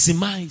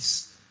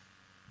maximized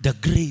the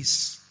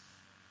grace?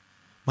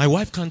 My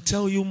wife can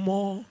tell you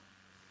more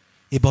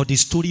about the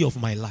story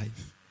of my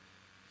life.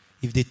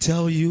 If they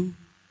tell you,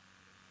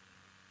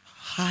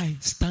 I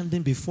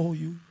standing before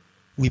you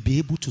will be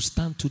able to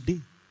stand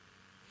today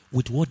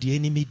with what the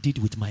enemy did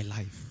with my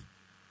life.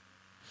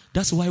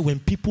 That's why when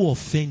people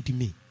offend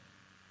me,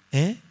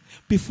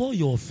 before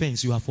your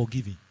offense, you are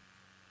forgiven.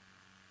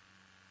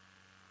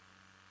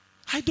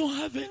 I don't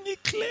have any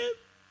claim.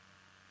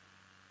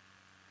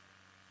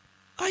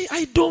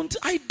 I don't.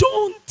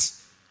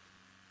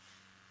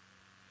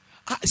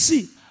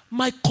 See,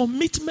 my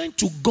commitment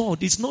to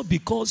God is not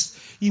because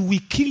he will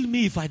kill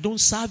me if I don't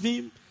serve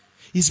him.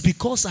 It's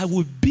because I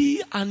will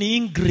be an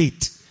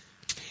ingrate.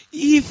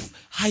 If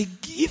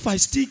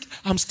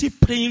I'm still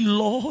praying,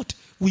 Lord,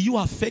 will you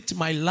affect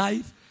my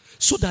life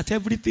so that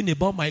everything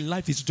about my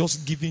life is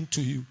just given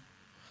to you?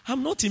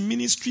 I'm not in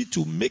ministry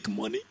to make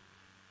money.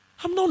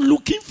 I'm not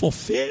looking for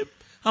fame.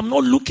 I'm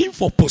not looking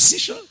for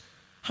position.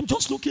 I'm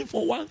just looking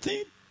for one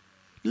thing.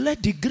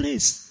 Let the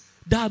grace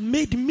that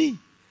made me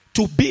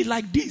to be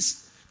like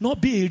this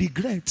not be a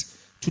regret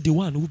to the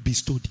one who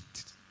bestowed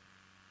it.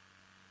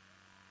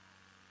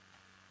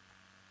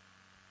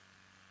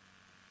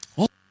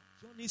 All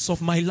the journeys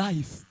of my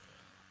life,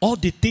 all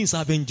the things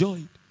I've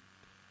enjoyed,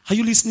 are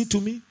you listening to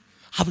me?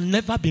 I've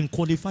never been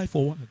qualified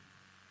for one.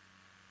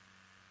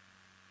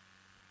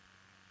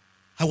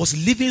 I was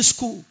leaving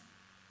school.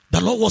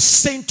 The Lord was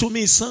saying to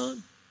me,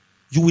 son,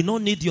 you will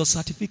not need your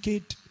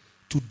certificate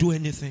to do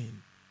anything.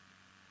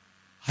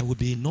 I will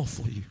be enough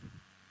for you.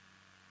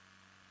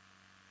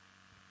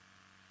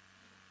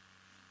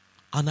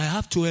 And I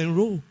have to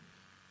enroll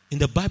in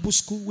the Bible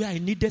school where I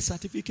needed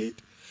certificate.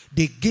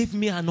 They gave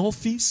me an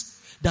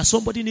office that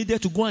somebody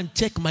needed to go and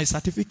check my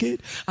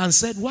certificate and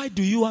said, why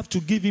do you have to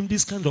give him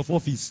this kind of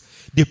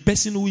office? The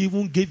person who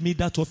even gave me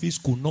that office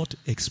could not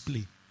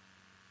explain.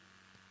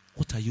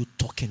 What are you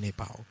talking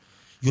about?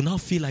 You now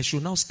feel I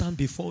should now stand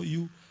before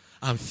you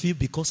and feel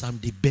because I'm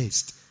the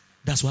best.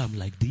 That's why I'm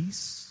like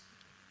this.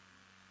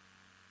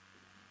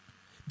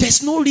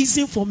 There's no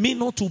reason for me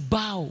not to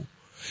bow.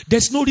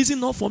 There's no reason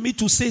not for me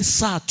to say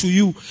sir to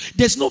you.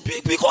 There's no,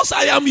 because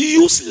I am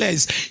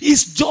useless.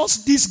 It's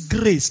just this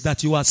grace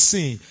that you are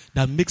seeing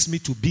that makes me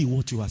to be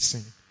what you are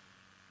saying.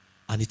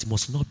 And it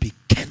must not be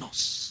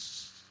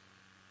careless.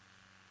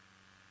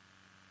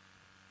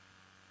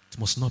 It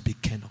must not be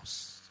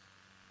careless.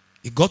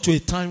 It got to a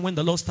time when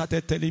the Lord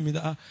started telling me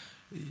that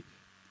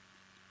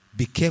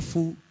be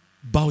careful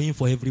bowing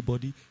for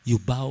everybody. You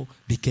bow,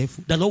 be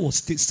careful. The Lord was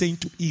still saying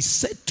he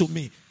said to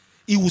me,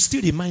 he will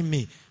still remind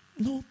me,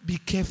 no, be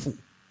careful.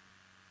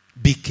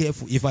 Be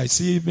careful. If I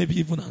see maybe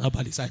even an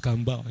herbalist, I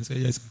can bow and say,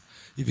 yes, sir.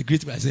 If he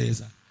greets me, I say, yes,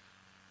 sir.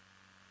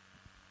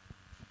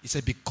 He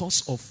said,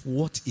 because of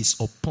what is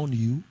upon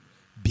you,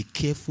 be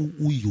careful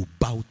who you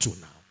bow to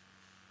now.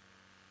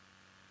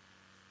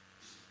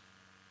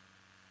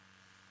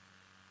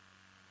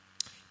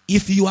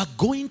 If you are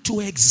going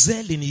to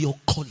excel in your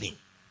calling,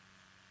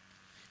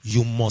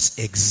 you must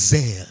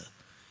excel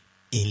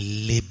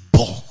in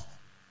labor.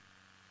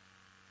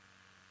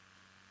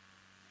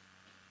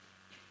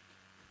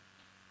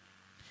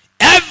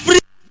 Every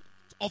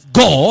of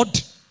God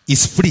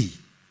is free,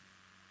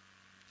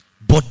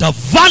 but the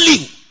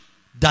value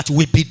that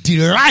will be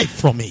derived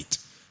from it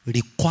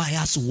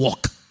requires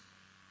work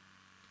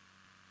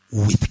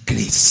with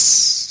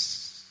grace.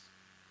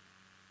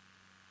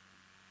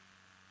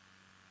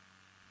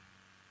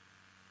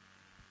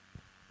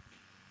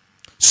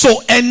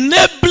 So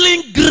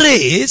enabling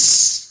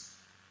grace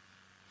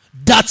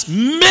that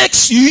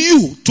makes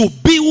you to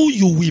be who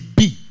you will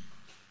be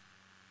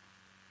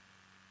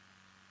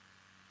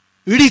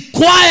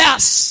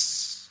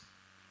requires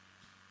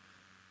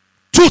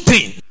two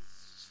things.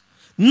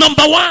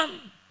 Number one,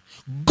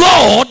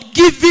 God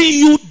giving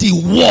you the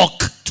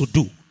work to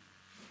do.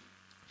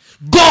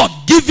 God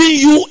giving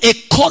you a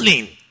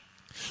calling.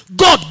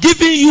 God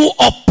giving you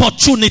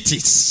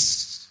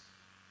opportunities.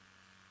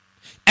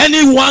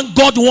 Anyone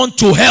God wants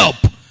to help,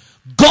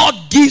 God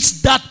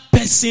gives that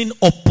person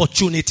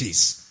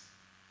opportunities.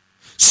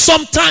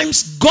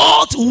 Sometimes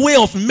God's way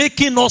of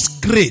making us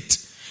great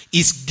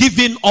is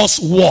giving us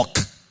work.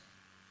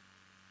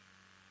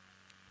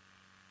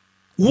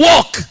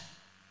 Work.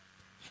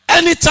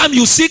 Anytime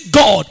you see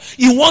God,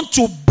 He wants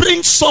to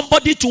bring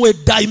somebody to a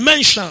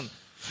dimension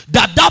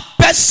that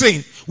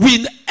person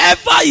will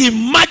ever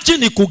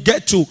imagine he could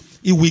get to.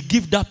 He will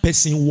give that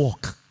person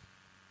work.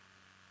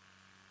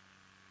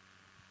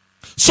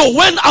 So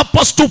when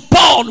Apostle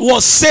Paul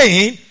was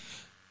saying,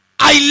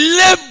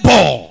 I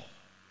labor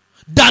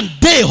than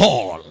they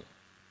all,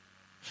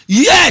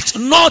 yet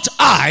not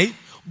I,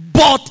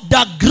 but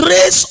the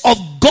grace of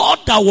God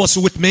that was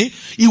with me,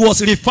 he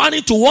was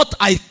referring to what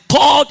I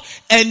called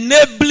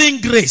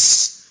enabling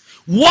grace.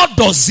 What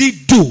does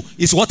it do?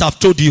 Is what I've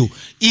told you.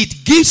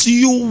 It gives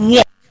you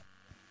work,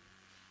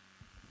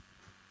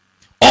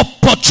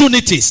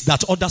 opportunities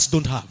that others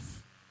don't have.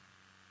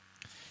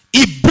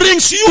 It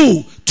brings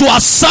you to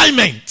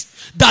assignment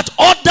that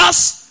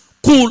others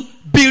could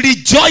be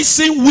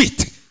rejoicing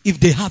with if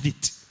they have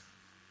it.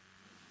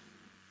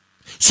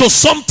 So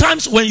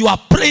sometimes when you are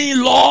praying,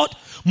 Lord,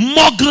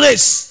 more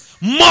grace,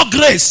 more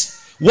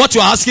grace, what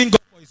you are asking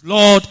God for is,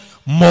 Lord,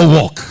 more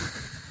work.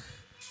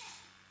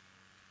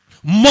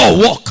 More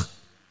work.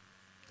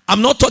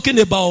 I'm not talking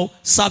about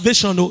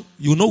salvation.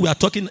 You know, we are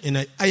talking in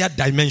a higher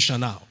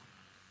dimension now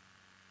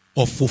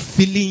of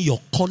fulfilling your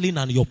calling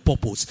and your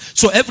purpose.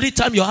 So every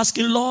time you're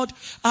asking, Lord,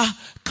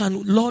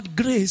 can Lord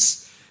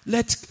grace,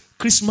 let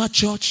Christmas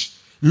Church,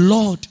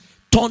 Lord,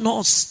 turn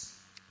us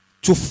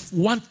to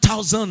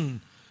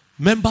 1,000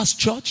 members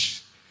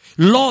church.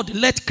 Lord,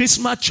 let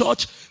Christmas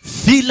Church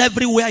fill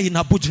everywhere in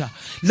Abuja.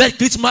 Let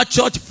Christmas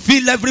Church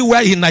fill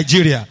everywhere in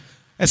Nigeria.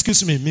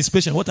 Excuse me, Miss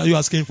Patient, what are you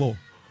asking for?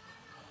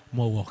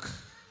 More work.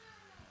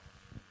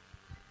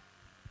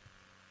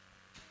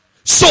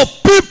 So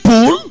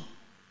people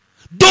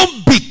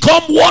don't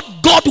become what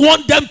God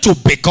wants them to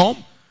become,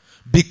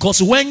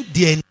 because when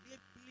the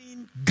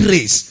enabling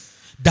grace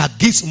that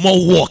gives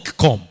more work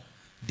come,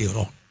 they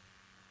run.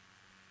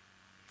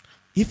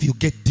 If you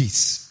get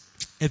this,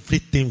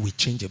 everything will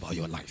change about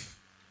your life.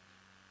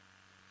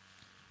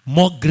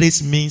 More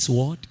grace means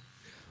what?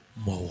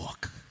 More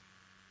work.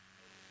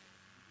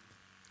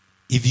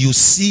 If you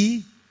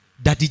see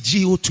Daddy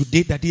Gio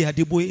today, Daddy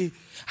Adeboye,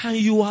 and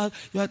you are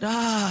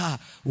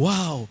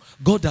wow,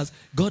 God has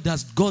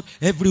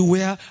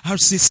everywhere,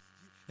 RCC,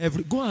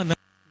 go and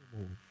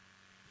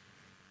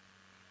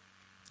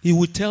He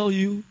will tell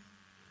you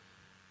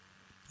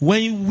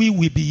when we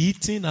will be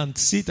eating and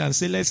sit and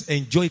say, let's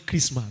enjoy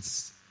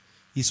Christmas.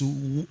 He's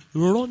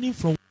running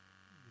from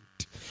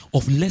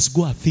of let's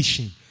go a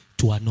fishing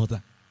to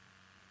another.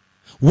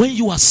 When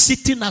you are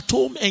sitting at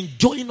home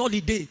enjoying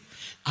holiday,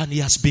 and he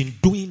has been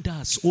doing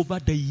that over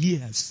the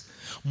years.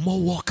 More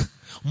work,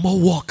 more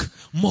work,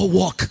 more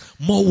work,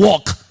 more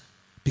work.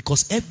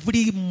 Because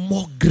every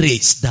more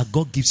grace that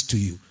God gives to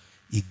you,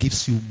 He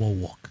gives you more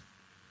work.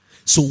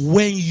 So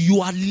when you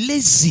are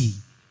lazy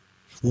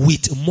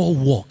with more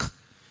work,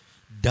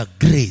 the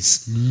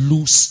grace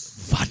lose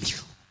value.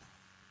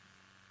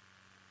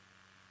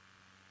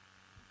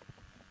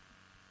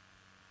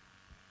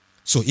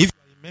 So if you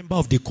are a member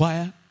of the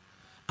choir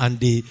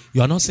and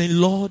you are not saying,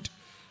 Lord,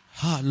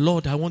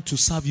 Lord, I want to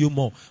serve you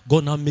more.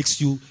 God now makes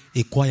you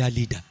a choir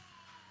leader.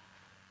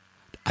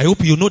 I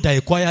hope you know that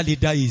a choir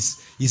leader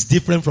is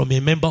different from a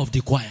member of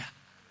the choir.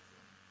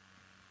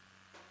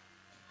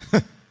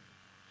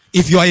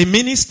 If you are a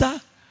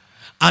minister,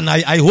 and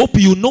I hope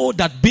you know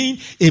that being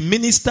a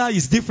minister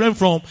is different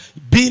from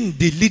being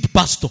the lead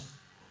pastor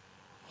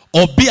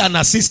or be an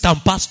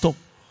assistant pastor.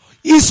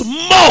 It's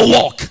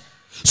more work.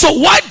 So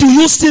why do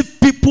you see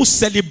people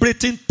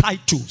celebrating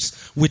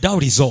titles without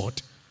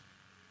result?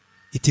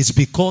 It is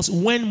because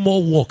when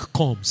more work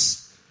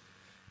comes,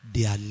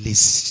 they are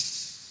lazy.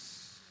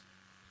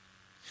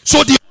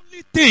 So the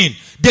only thing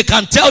they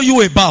can tell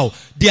you about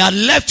they are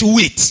left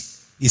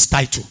with is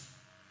title.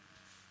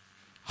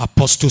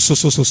 Apostle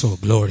so.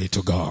 Glory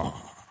to God.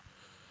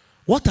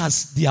 What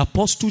has the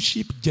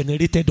apostleship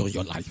generated on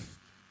your life?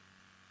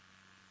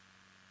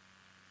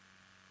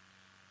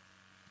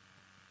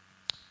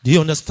 Do you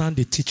understand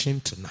the teaching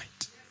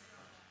tonight?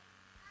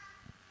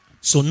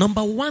 So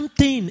number one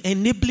thing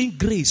enabling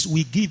grace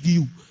will give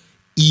you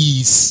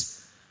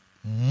is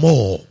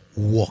more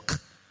work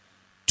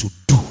to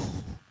do.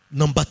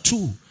 Number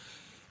two,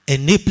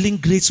 enabling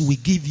grace will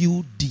give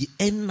you the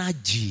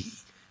energy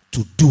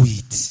to do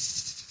it.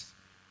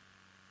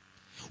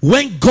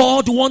 When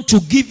God wants to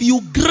give you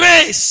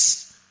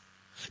grace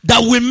that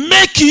will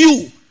make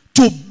you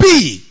to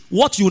be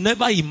what you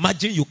never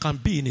imagined you can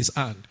be in his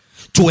hand,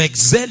 to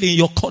excel in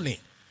your calling,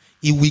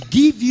 it will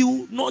give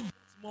you not just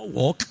more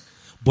work,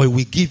 but it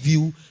will give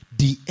you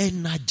the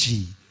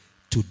energy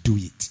to do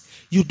it.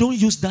 You don't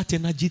use that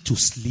energy to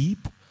sleep.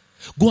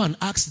 Go and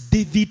ask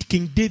David,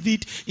 King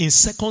David, in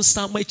 2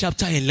 Samuel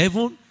chapter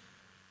 11.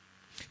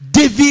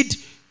 David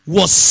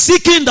was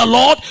seeking the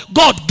Lord.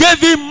 God gave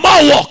him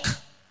more work.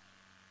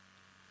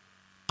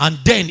 And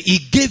then he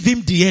gave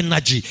him the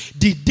energy.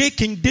 The day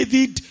King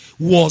David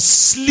was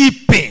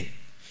sleeping,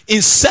 in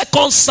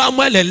 2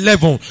 Samuel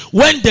 11,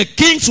 when the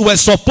kings were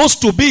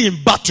supposed to be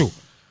in battle,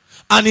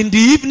 and in the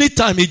evening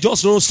time, he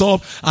just rose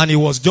up and he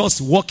was just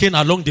walking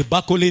along the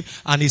balcony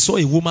and he saw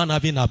a woman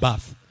having a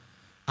bath.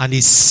 And he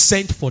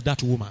sent for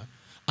that woman.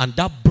 And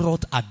that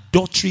brought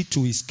adultery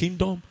to his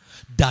kingdom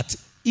that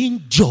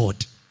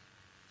injured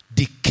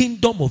the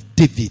kingdom of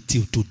David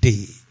till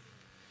today.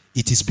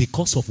 It is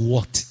because of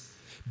what?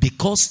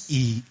 Because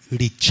he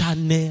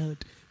rechanneled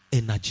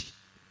energy.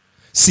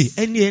 See,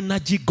 any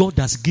energy God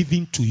has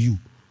given to you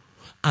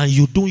and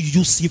you don't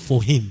use it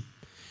for him,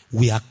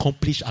 will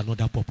accomplish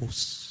another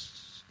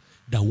purpose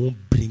that won't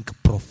bring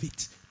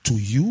profit to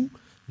you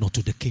nor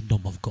to the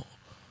kingdom of God.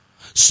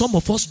 Some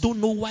of us don't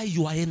know why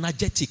you are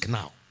energetic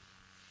now.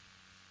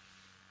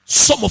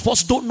 Some of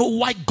us don't know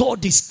why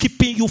God is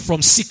keeping you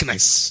from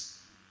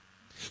sickness.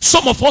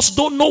 Some of us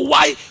don't know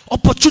why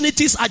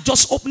opportunities are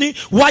just opening,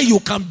 why you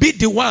can be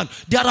the one.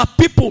 There are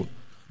people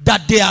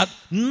that they are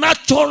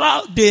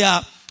natural, they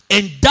are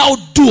endowed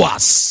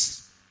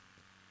doers.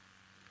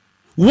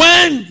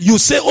 When you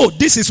say, oh,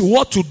 this is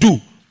what to do,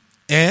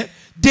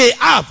 they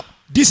have,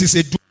 this is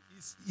a doer,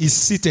 he's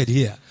seated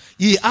here.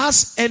 He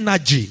has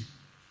energy.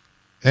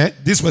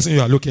 This person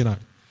you are looking at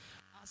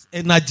has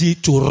energy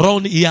to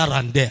run here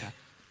and there.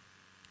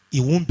 He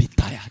won't be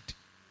tired.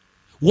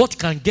 What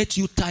can get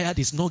you tired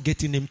is not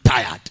getting him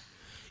tired.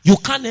 You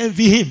can't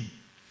envy him.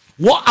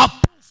 What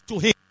happens to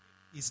him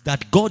is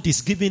that God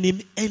is giving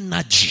him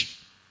energy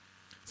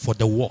for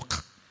the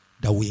work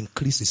that will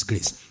increase his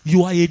grace.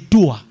 You are a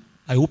doer.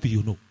 I hope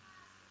you know.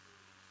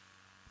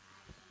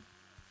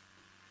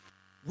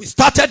 We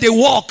started a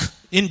work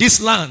in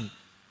this land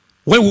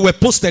when we were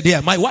posted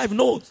here. My wife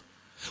knows.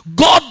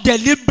 God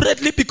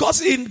deliberately,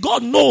 because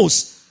God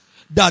knows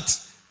that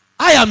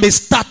I am a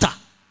starter.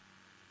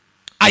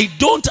 I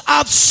don't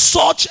have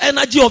such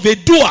energy of a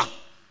doer.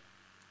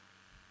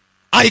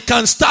 I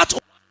can start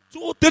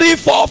 1, 2, 3,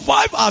 4,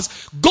 5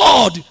 as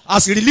God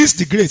has released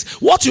the grace.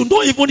 What you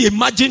don't even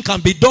imagine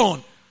can be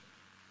done.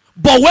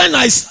 But when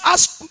I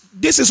ask,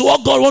 this is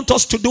what God wants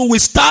us to do, we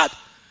start.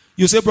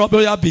 You say,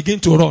 brother, begin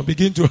to run,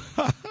 begin to.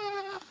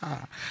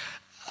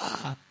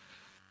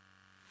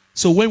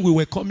 So when we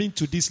were coming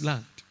to this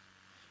land,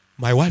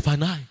 my wife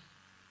and I,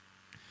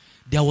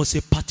 there was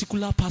a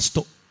particular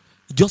pastor,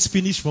 just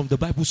finished from the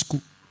Bible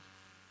school,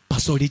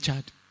 Pastor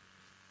Richard.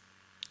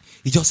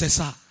 He just said,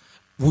 sir,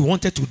 we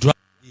wanted to drive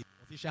the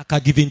official car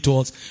given to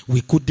us. I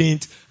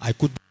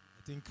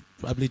think,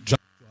 probably drive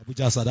to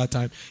Abuja at that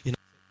time. He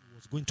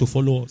was going to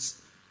follow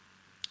us.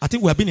 I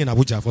think we have been in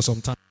Abuja for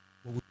some time.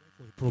 But we went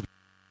for a program.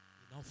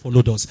 He now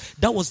followed us.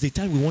 That was the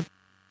time we wanted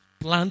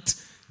to plant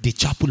the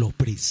chapel of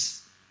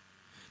praise.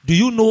 Do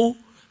you know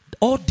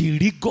all the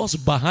rigors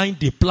behind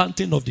the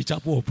planting of the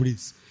chapel of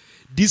praise?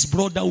 This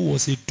brother who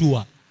was a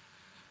doer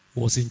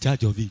was in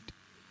charge of it.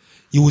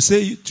 He will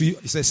say to you,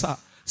 he says,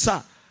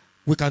 sir,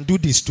 we can do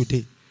this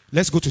today.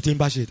 Let's go to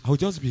Timbershade. I'll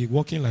just be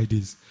walking like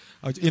this.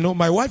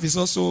 My wife is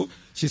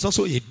she's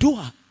also a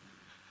doer.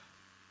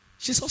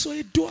 She's also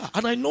a doer.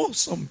 And I know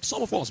some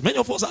of us, many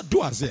of us are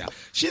doers here.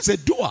 She's a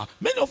doer.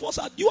 Many of us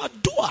you are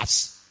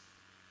doers.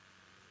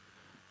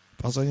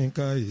 Pastor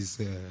Yinka is,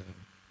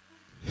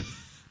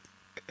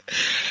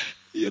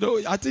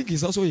 I think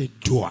he's also a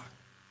doer.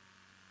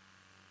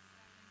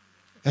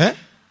 A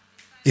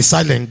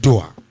silent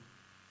doer.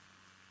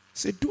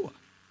 It's a doer.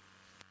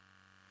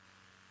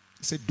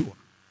 It's a doer.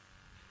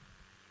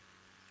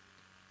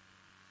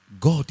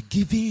 God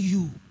giving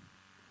you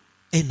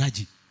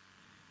energy.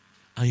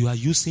 And you are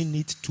using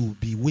it to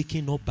be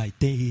waking up by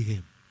 10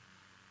 a.m.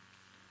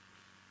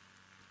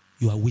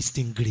 You are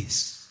wasting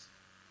grace.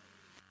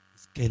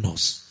 It's kenos.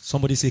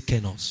 Somebody say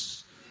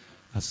kenos.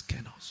 That's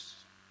kenos.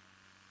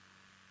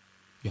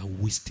 You are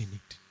wasting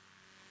it.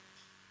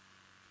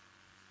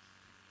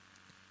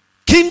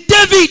 King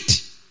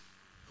David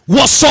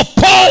was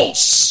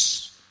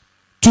supposed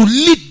to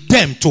lead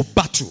them to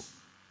battle.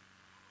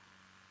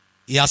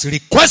 He has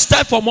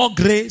requested for more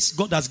grace.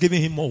 God has given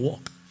him more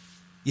work.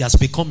 He has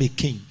become a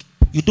king.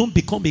 You don't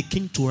become a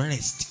king to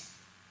rest.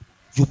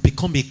 You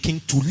become a king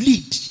to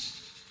lead.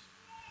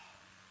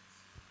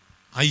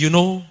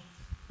 And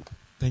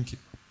thank you.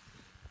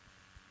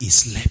 He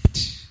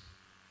slept.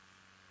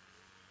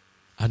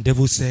 And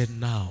devil said,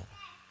 now,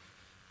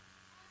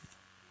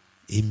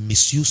 a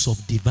misuse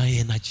of divine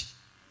energy.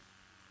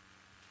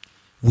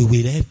 We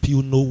will help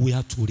you know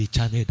where to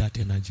rechannel that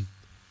energy.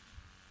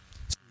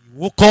 So he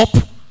woke up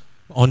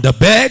on the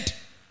bed.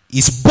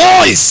 His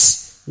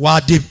boys were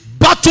at the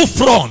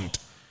battlefront.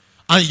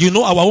 And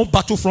our own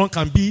battlefront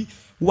can be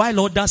while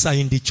others are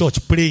in the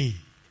church praying.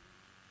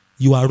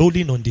 You are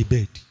rolling on the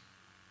bed.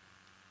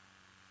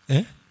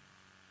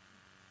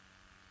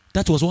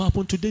 That was what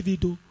happened to David,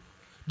 though.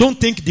 Don't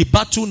think the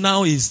battle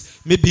now is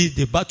maybe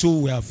the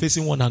battle we are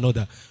facing one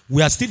another.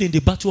 We are still in the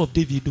battle of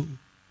David, though.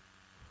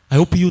 I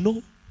hope you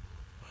know.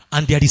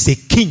 And there is a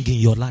king in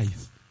your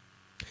life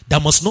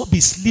that must not be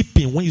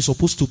sleeping when you're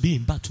supposed to be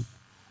in battle.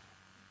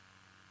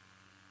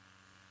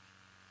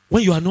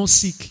 When you are not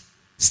sick,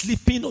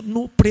 sleeping,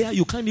 no prayer,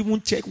 you can't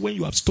even check when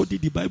you have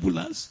studied the Bible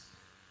last.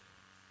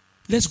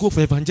 Let's go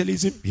for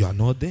evangelism. You are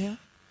not there.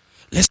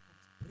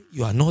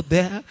 You are not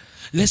there.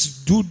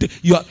 Let's do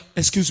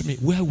excuse me,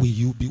 where will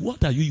you be?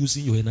 What are you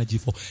using your energy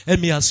for? Let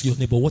me ask your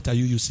neighbor, what are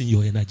you using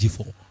your energy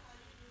for?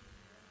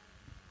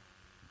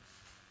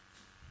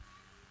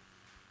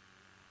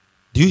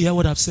 Do you hear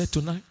what I've said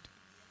tonight?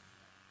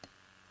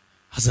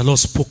 Has the Lord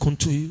spoken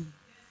to you?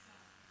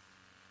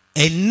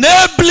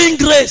 Enabling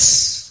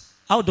grace.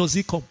 How does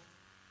it come?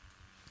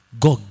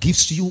 God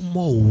gives you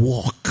more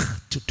work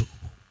to do.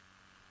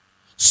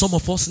 Some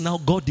of us now,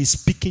 God is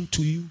speaking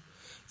to you.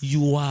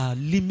 You are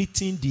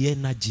limiting the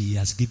energy he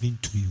has given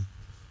to you.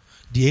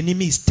 The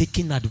enemy is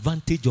taking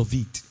advantage of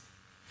it.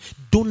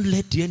 Don't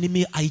let the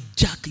enemy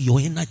hijack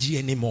your energy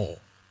anymore.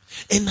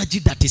 Energy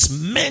that is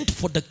meant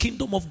for the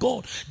kingdom of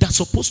God. That's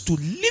supposed to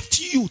lift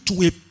you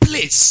to a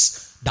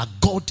place that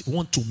God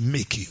wants to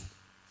make you.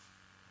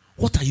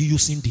 What are you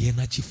using the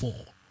energy for?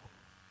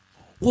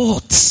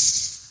 What?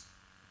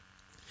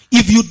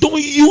 If you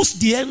don't use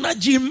the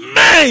energy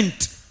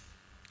meant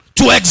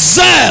to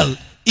excel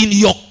in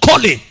your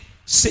calling,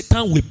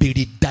 Satan will be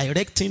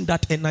redirecting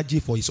that energy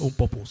for his own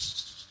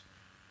purpose.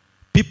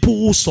 People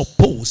who are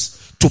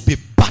supposed to be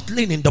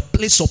battling in the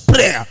place of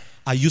prayer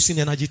are using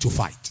energy to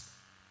fight.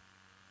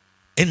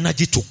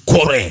 Energy to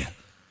quarrel.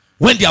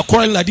 When they are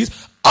quarreling like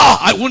this,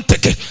 I won't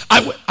take it.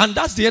 And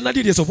that's the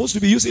energy they're supposed to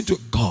be using to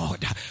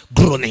God.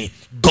 Groaning.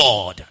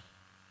 God.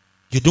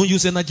 You don't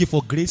use energy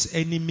for grace,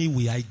 enemy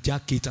will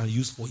hijack it and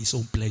use for his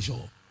own pleasure.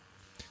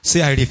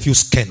 Say, I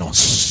refuse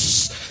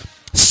kenos.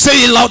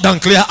 Say it loud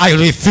and clear, I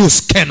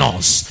refuse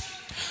kenos.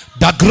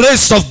 The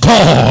grace of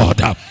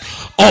God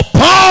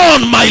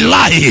upon my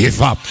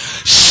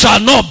life shall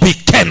not be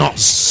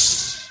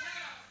kenos.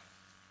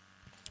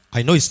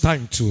 I know it's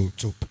time to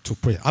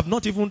pray. I've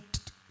not even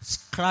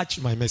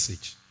scratched my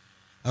message.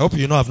 I hope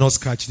you know I've not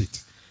scratched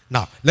it.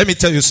 Now, let me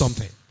tell you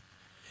something.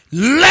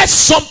 Let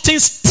something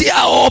stir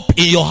up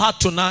in your heart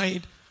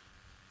tonight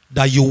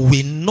that you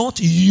will not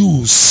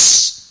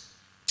use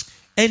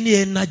any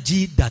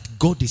energy that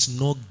God is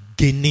not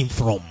gaining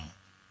from.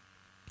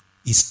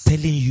 Is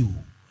telling you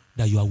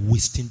that you are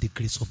wasting the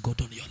grace of God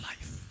on your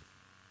life.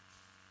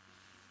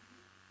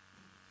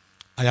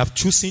 I have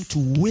chosen to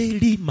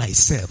weary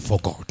myself for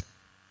God.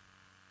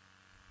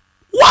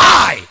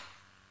 Why?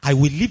 I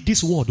will leave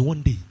this world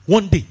one day.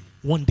 One day.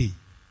 One day.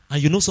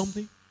 And you know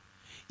something?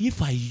 If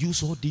I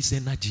use all this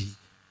energy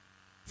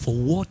for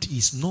what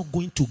is not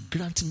going to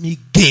grant me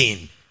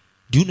gain,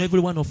 do you know every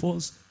one of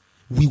us?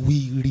 We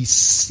will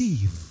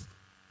receive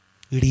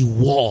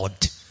reward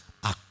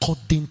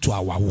according to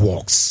our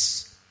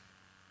works.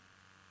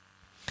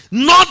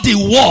 Not the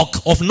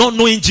work of not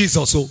knowing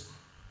Jesus. So,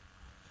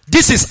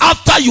 this is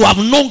after you have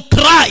known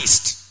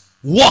Christ,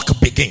 work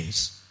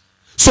begins.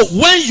 So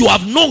when you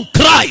have known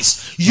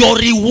Christ, your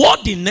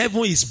reward in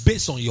heaven is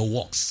based on your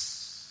works.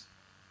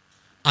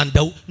 And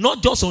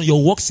not just on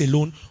your works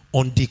alone,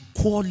 on the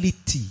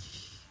quality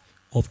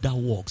of that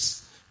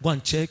works. Go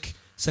and check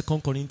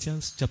 2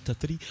 Corinthians chapter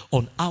 3,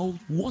 on how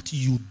what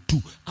you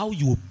do, how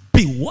you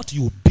build, what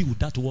you build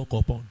that work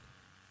upon.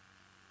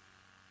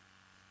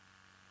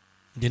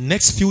 In the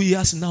next few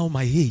years now,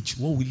 my age,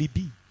 what will it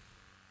be?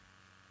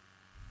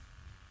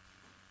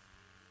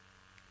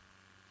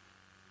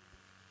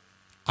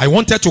 I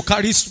wanted to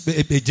carry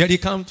a jerry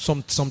can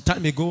some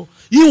time ago.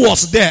 He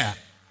was there.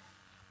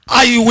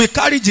 I will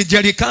carry the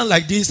jerry can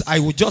like this. I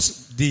will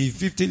just, the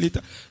 50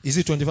 liter. Is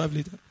it 25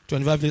 liter?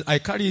 25 liter. I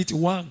carry it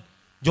one.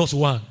 Just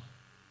one.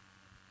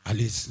 At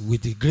least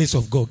with the grace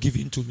of God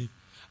given to me.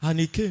 And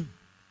he came.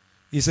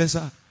 He said,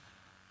 sir,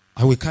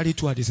 I will carry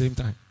two at the same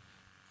time.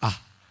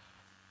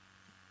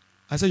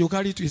 I said, you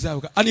carry two? He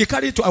said, and he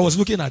carried two. I was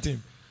looking at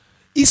him.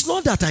 It's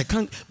not that I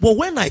can't. But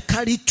when I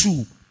carry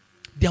two,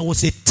 there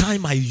was a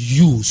time I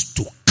used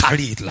to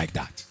carry it like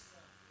that.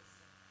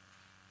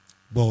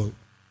 But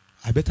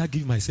I better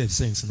give myself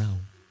sense now.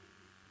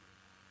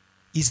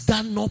 Is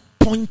that not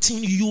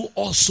pointing you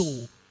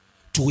also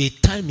to a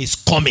time is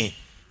coming?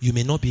 You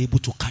may not be able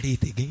to carry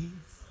it again.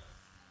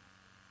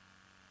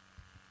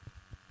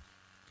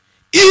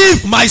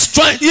 If my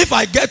strength, if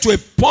I get to a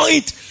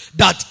point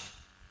that,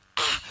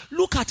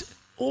 look at,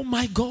 oh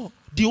my God,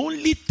 the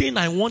only thing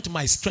I want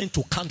my strength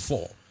to count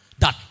for,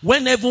 that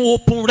whenever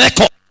open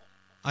record,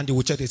 and they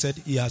will check, they said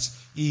he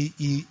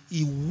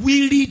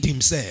wearied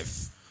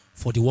himself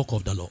for the work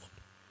of the Lord.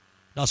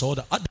 That's all.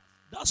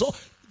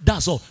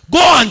 That's all. Go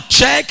and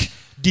check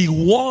the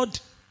word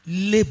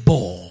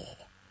labor.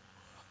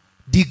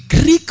 The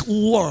Greek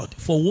word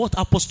for what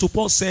Apostle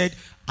Paul said,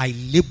 I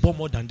labor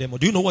more than them.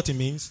 Do you know what it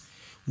means?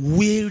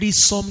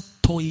 Wearisome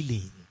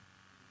toiling.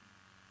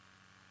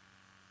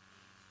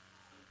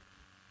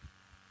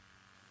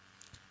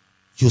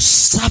 You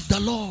serve the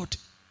Lord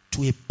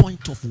to a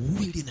point of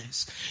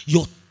weariness.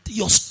 Your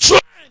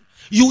strength.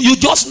 You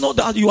just know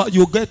that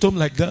you get home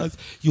like that.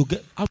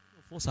 How many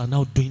of us are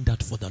now doing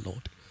that for the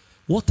Lord?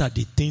 What are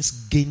the things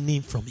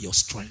gaining from your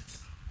strength?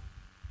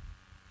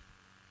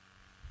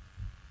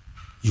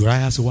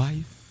 Uriah's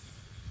wife,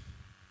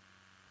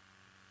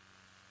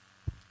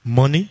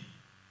 money,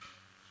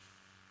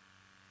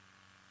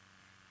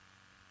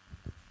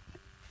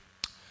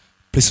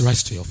 please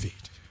rise to your feet.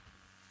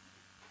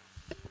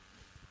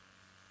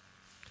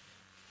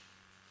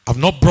 I've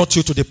not brought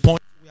you to the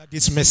point where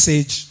this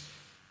message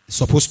is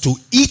supposed to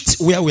eat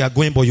where we are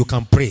going, but you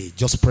can pray.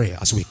 Just pray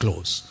as we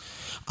close.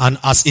 And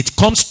as it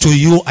comes to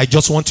you, I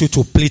just want you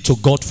to plead to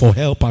God for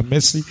help and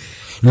mercy.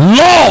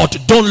 Lord,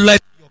 don't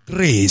let your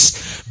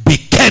grace be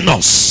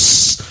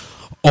careless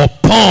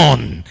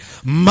upon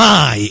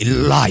my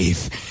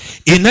life.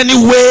 In any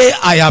way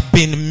I have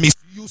been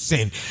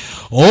misusing,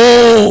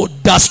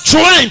 the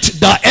strength,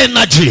 the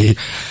energy,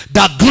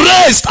 the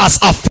grace has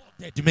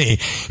afforded me.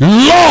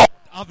 Lord,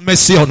 have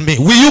mercy on me.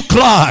 Will you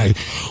cry?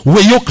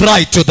 Will you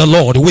cry to the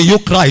Lord? Will you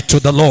cry to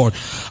the Lord?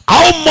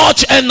 How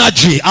much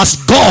energy has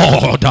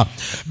God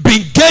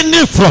been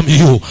gaining from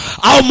you?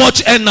 How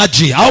much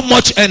energy? How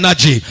much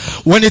energy?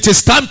 When it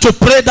is time to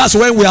pray, that's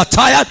when we are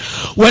tired.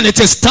 When it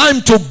is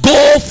time to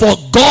go for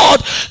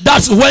God,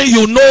 that's when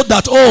you know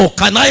that, oh,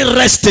 can I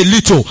rest a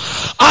little?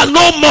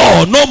 No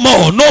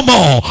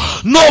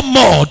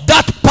more.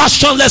 That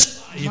passionless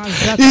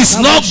is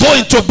not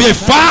going to be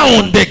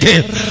found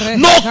again.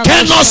 No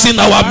chaos in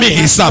our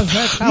midst.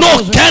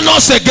 No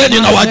chaos again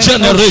in our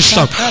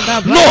generation.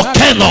 No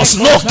chaos.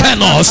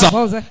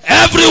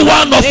 Every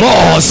one of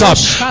us,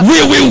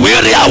 we will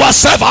weary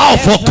ourselves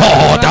out for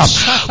God.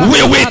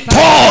 We will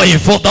toil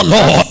for the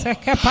Lord.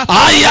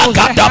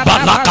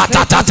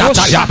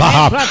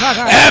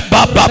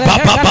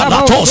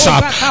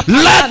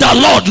 Let the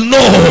Lord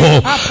know,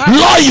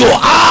 Lord, you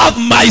have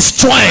my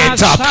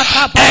strength.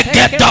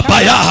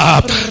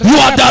 You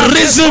are the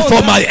reason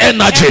for my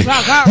energy.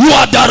 You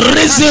are the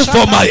reason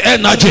for my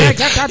energy.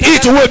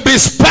 It will be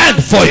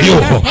spent for you.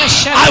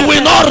 I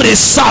will not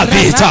reserve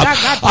it.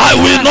 I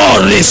will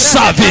not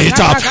reserve it.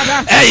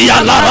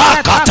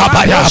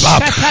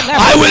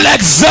 I will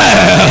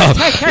excel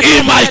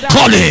in my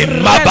calling.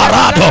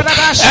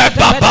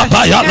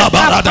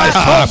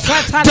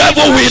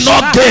 Devil will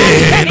not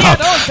gain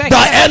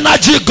the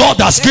energy God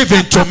has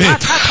given to me.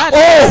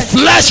 Oh,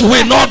 flesh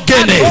will not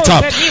gain it.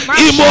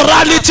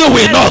 Immorality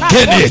will not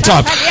gain it.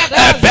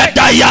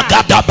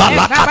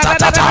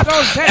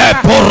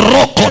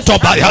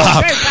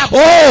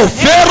 Oh,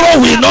 Pharaoh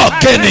will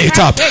not gain it.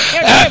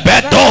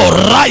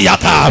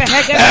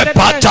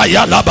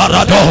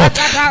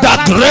 The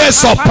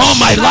grace upon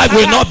my life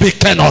will not be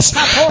chaos.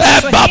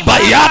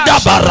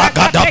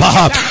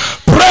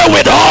 Pray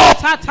with all.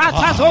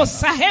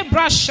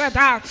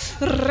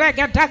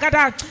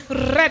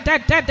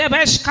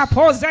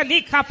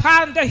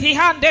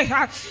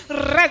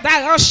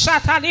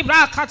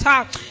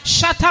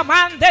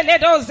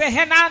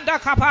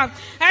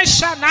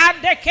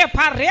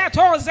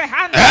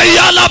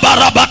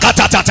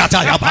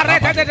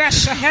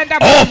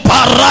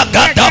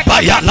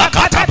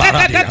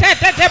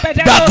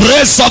 The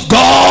grace of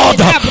God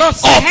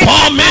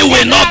upon me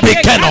will not be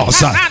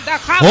chaos.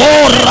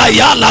 Oh,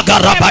 Rayala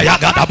Garabaya.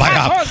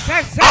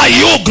 Are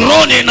you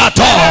groaning at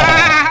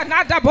all?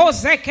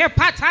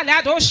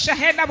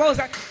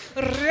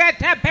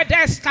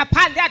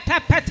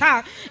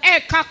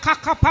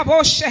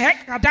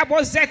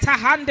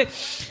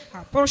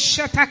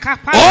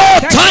 Oh,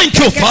 thank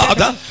you,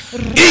 Father.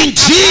 In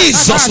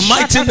Jesus'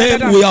 mighty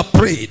name we are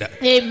prayed.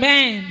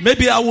 Amen.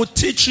 Maybe I will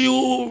teach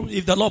you,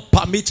 if the Lord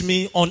permit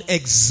me, on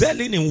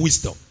excelling in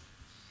wisdom.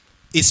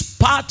 It's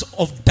part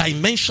of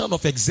dimension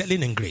of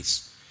excelling in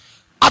grace.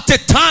 At a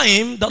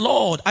time, the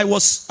Lord, I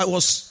was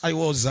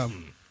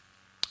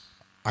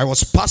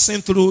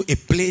passing through a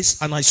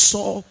place and I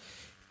saw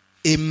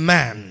a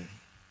man,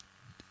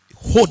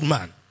 old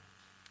man,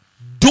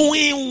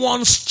 doing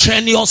one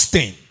strenuous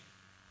thing.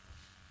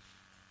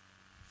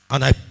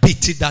 And I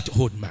pitied that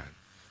old man.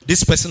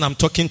 This person I'm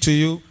talking to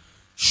you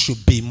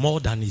should be more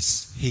than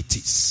his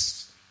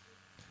 80s.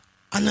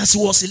 And as he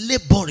was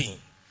laboring,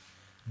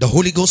 the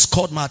Holy Ghost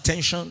called my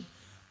attention.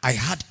 I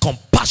had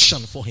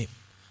compassion for him.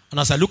 And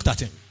as I looked at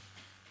him,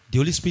 the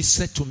Holy Spirit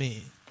said to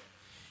me,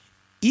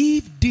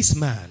 if this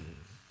man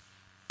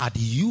had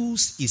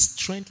used his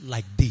strength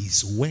like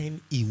this when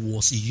he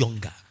was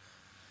younger,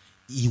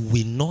 he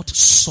will not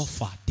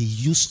suffer the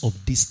use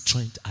of this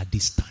strength at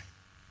this time.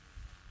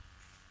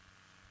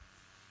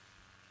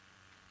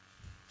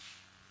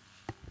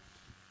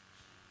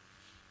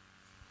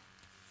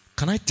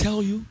 Can I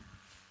tell you?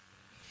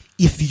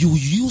 If you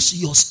use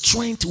your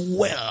strength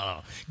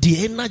well,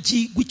 the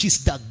energy which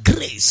is the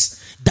grace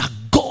that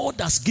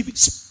God has given,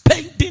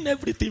 spending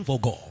everything for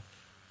God.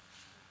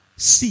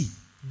 See,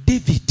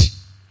 David,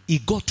 he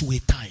got to a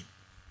time.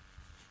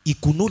 He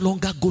could no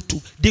longer go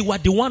to, they were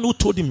the one who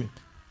told him,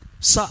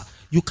 sir,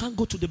 you can't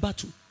go to the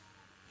battle.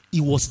 He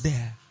was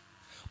there.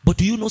 But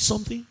do you know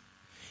something?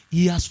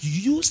 He has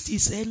used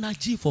his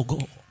energy for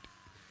God.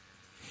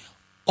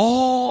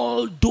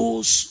 All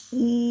those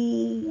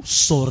who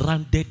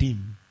surrounded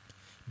him,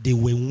 they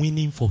were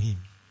winning for him.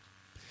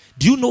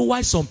 Do you know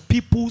why some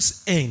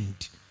people's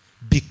end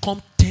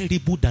become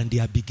terrible than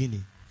their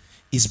beginning?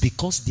 It's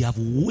because they have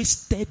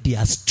wasted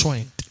their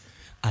strength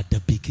at the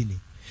beginning.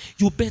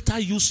 You better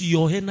use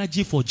your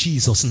energy for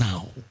Jesus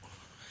now.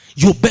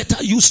 You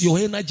better use your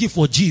energy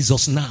for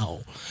Jesus now.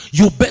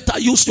 You better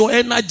use your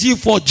energy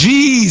for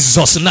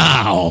Jesus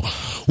now.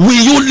 Will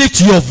you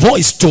lift your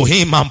voice to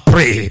him and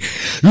pray?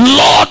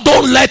 Lord,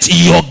 don't let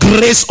your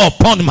grace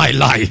upon my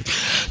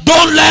life.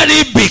 Don't let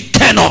it be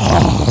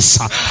canous.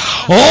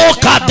 Oh,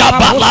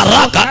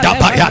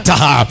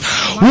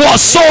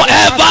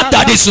 whatsoever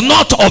that is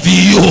not of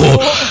you,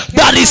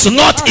 that is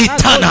not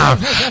eternal,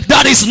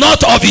 that is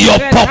not of your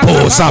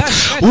purpose,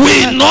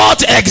 will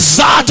not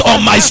exert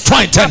on my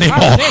strength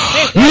anymore.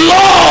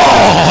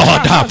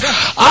 Lord,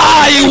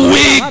 I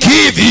will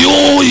give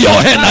you your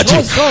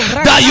energy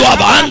that you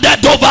have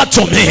handed over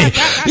to me.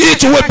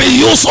 It will be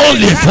used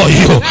only for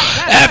you.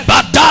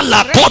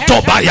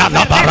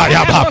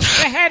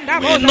 I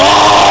will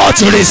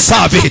not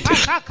reserve it.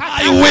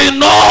 I will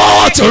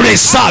not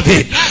reserve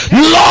it.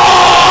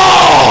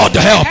 Lord,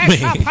 help me.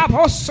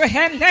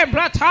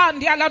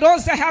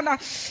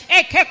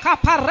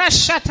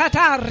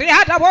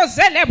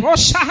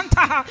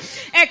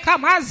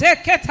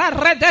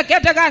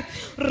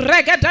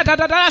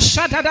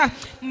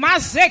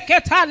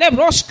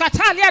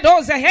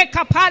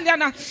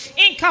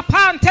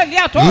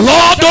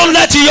 Lord, don't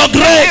let your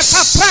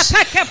grace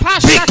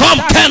become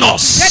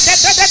canous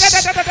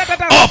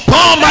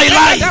upon my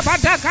life.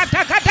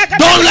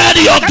 Don't let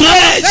your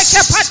grace,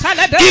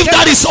 if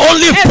that is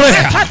only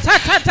prayer,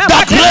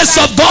 the grace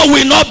of God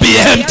will not be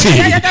empty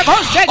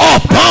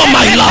upon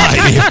my life.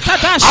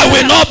 I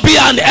will not be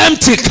an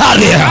empty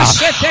carrier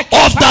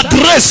of the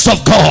grace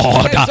of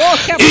God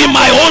in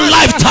my own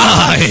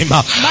lifetime.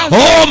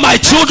 Oh, my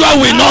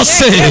children will not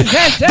say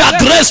the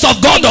grace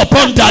of God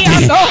upon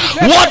daddy.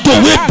 What do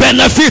we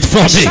benefit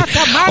from it?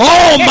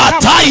 Oh,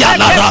 Mataya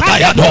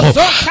Naragayado.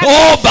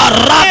 Oh,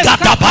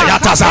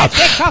 Barakatabayataza.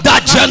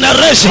 That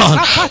generation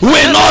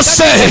will not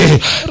say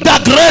the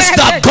grace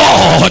that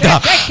God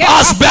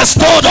has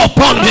bestowed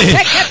upon me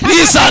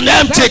is an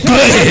empty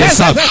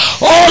grace.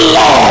 Oh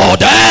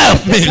Lord,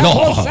 help me,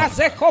 Lord.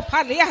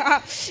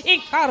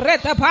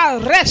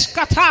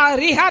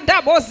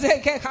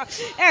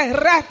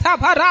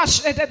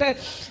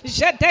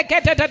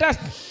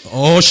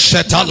 Oh,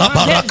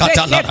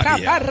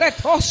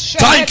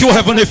 thank you,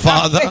 Heavenly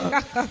Father.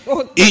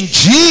 In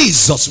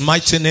Jesus'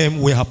 mighty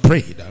name we have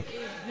prayed.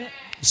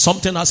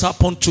 Something has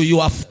happened to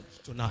you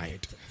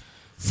tonight.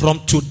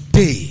 From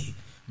today,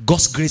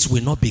 God's grace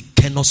will not be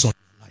canous on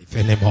your life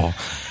anymore.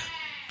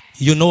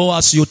 You know,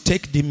 as you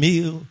take the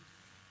meal,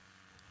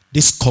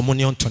 this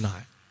communion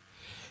tonight,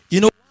 you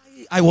know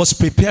why I was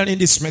preparing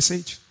this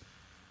message?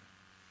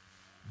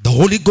 The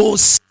Holy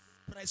Ghost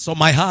pressed on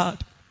my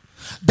heart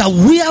that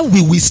where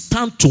we will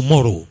stand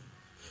tomorrow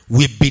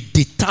will be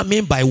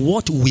determined by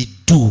what we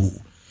do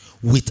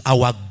with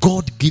our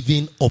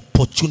God-given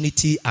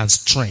opportunity and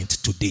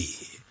strength today.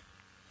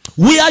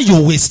 Where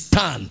you will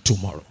stand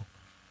tomorrow.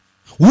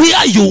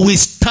 Where you will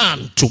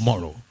stand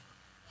tomorrow.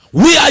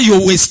 Where you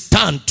will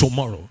stand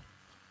tomorrow.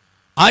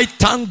 I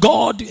thank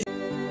God.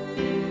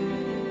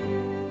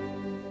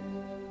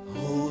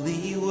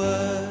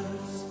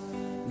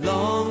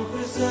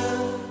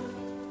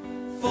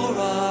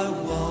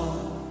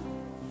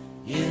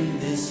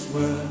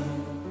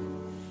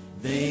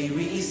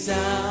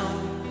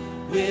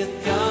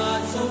 with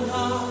God's own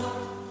heart.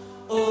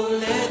 Oh,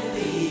 let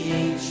the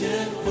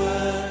ancient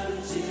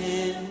words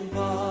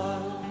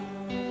impart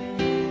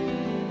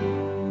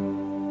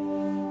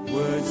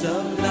words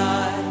of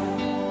life,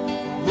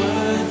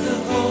 words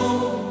of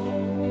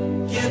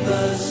hope. Give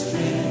us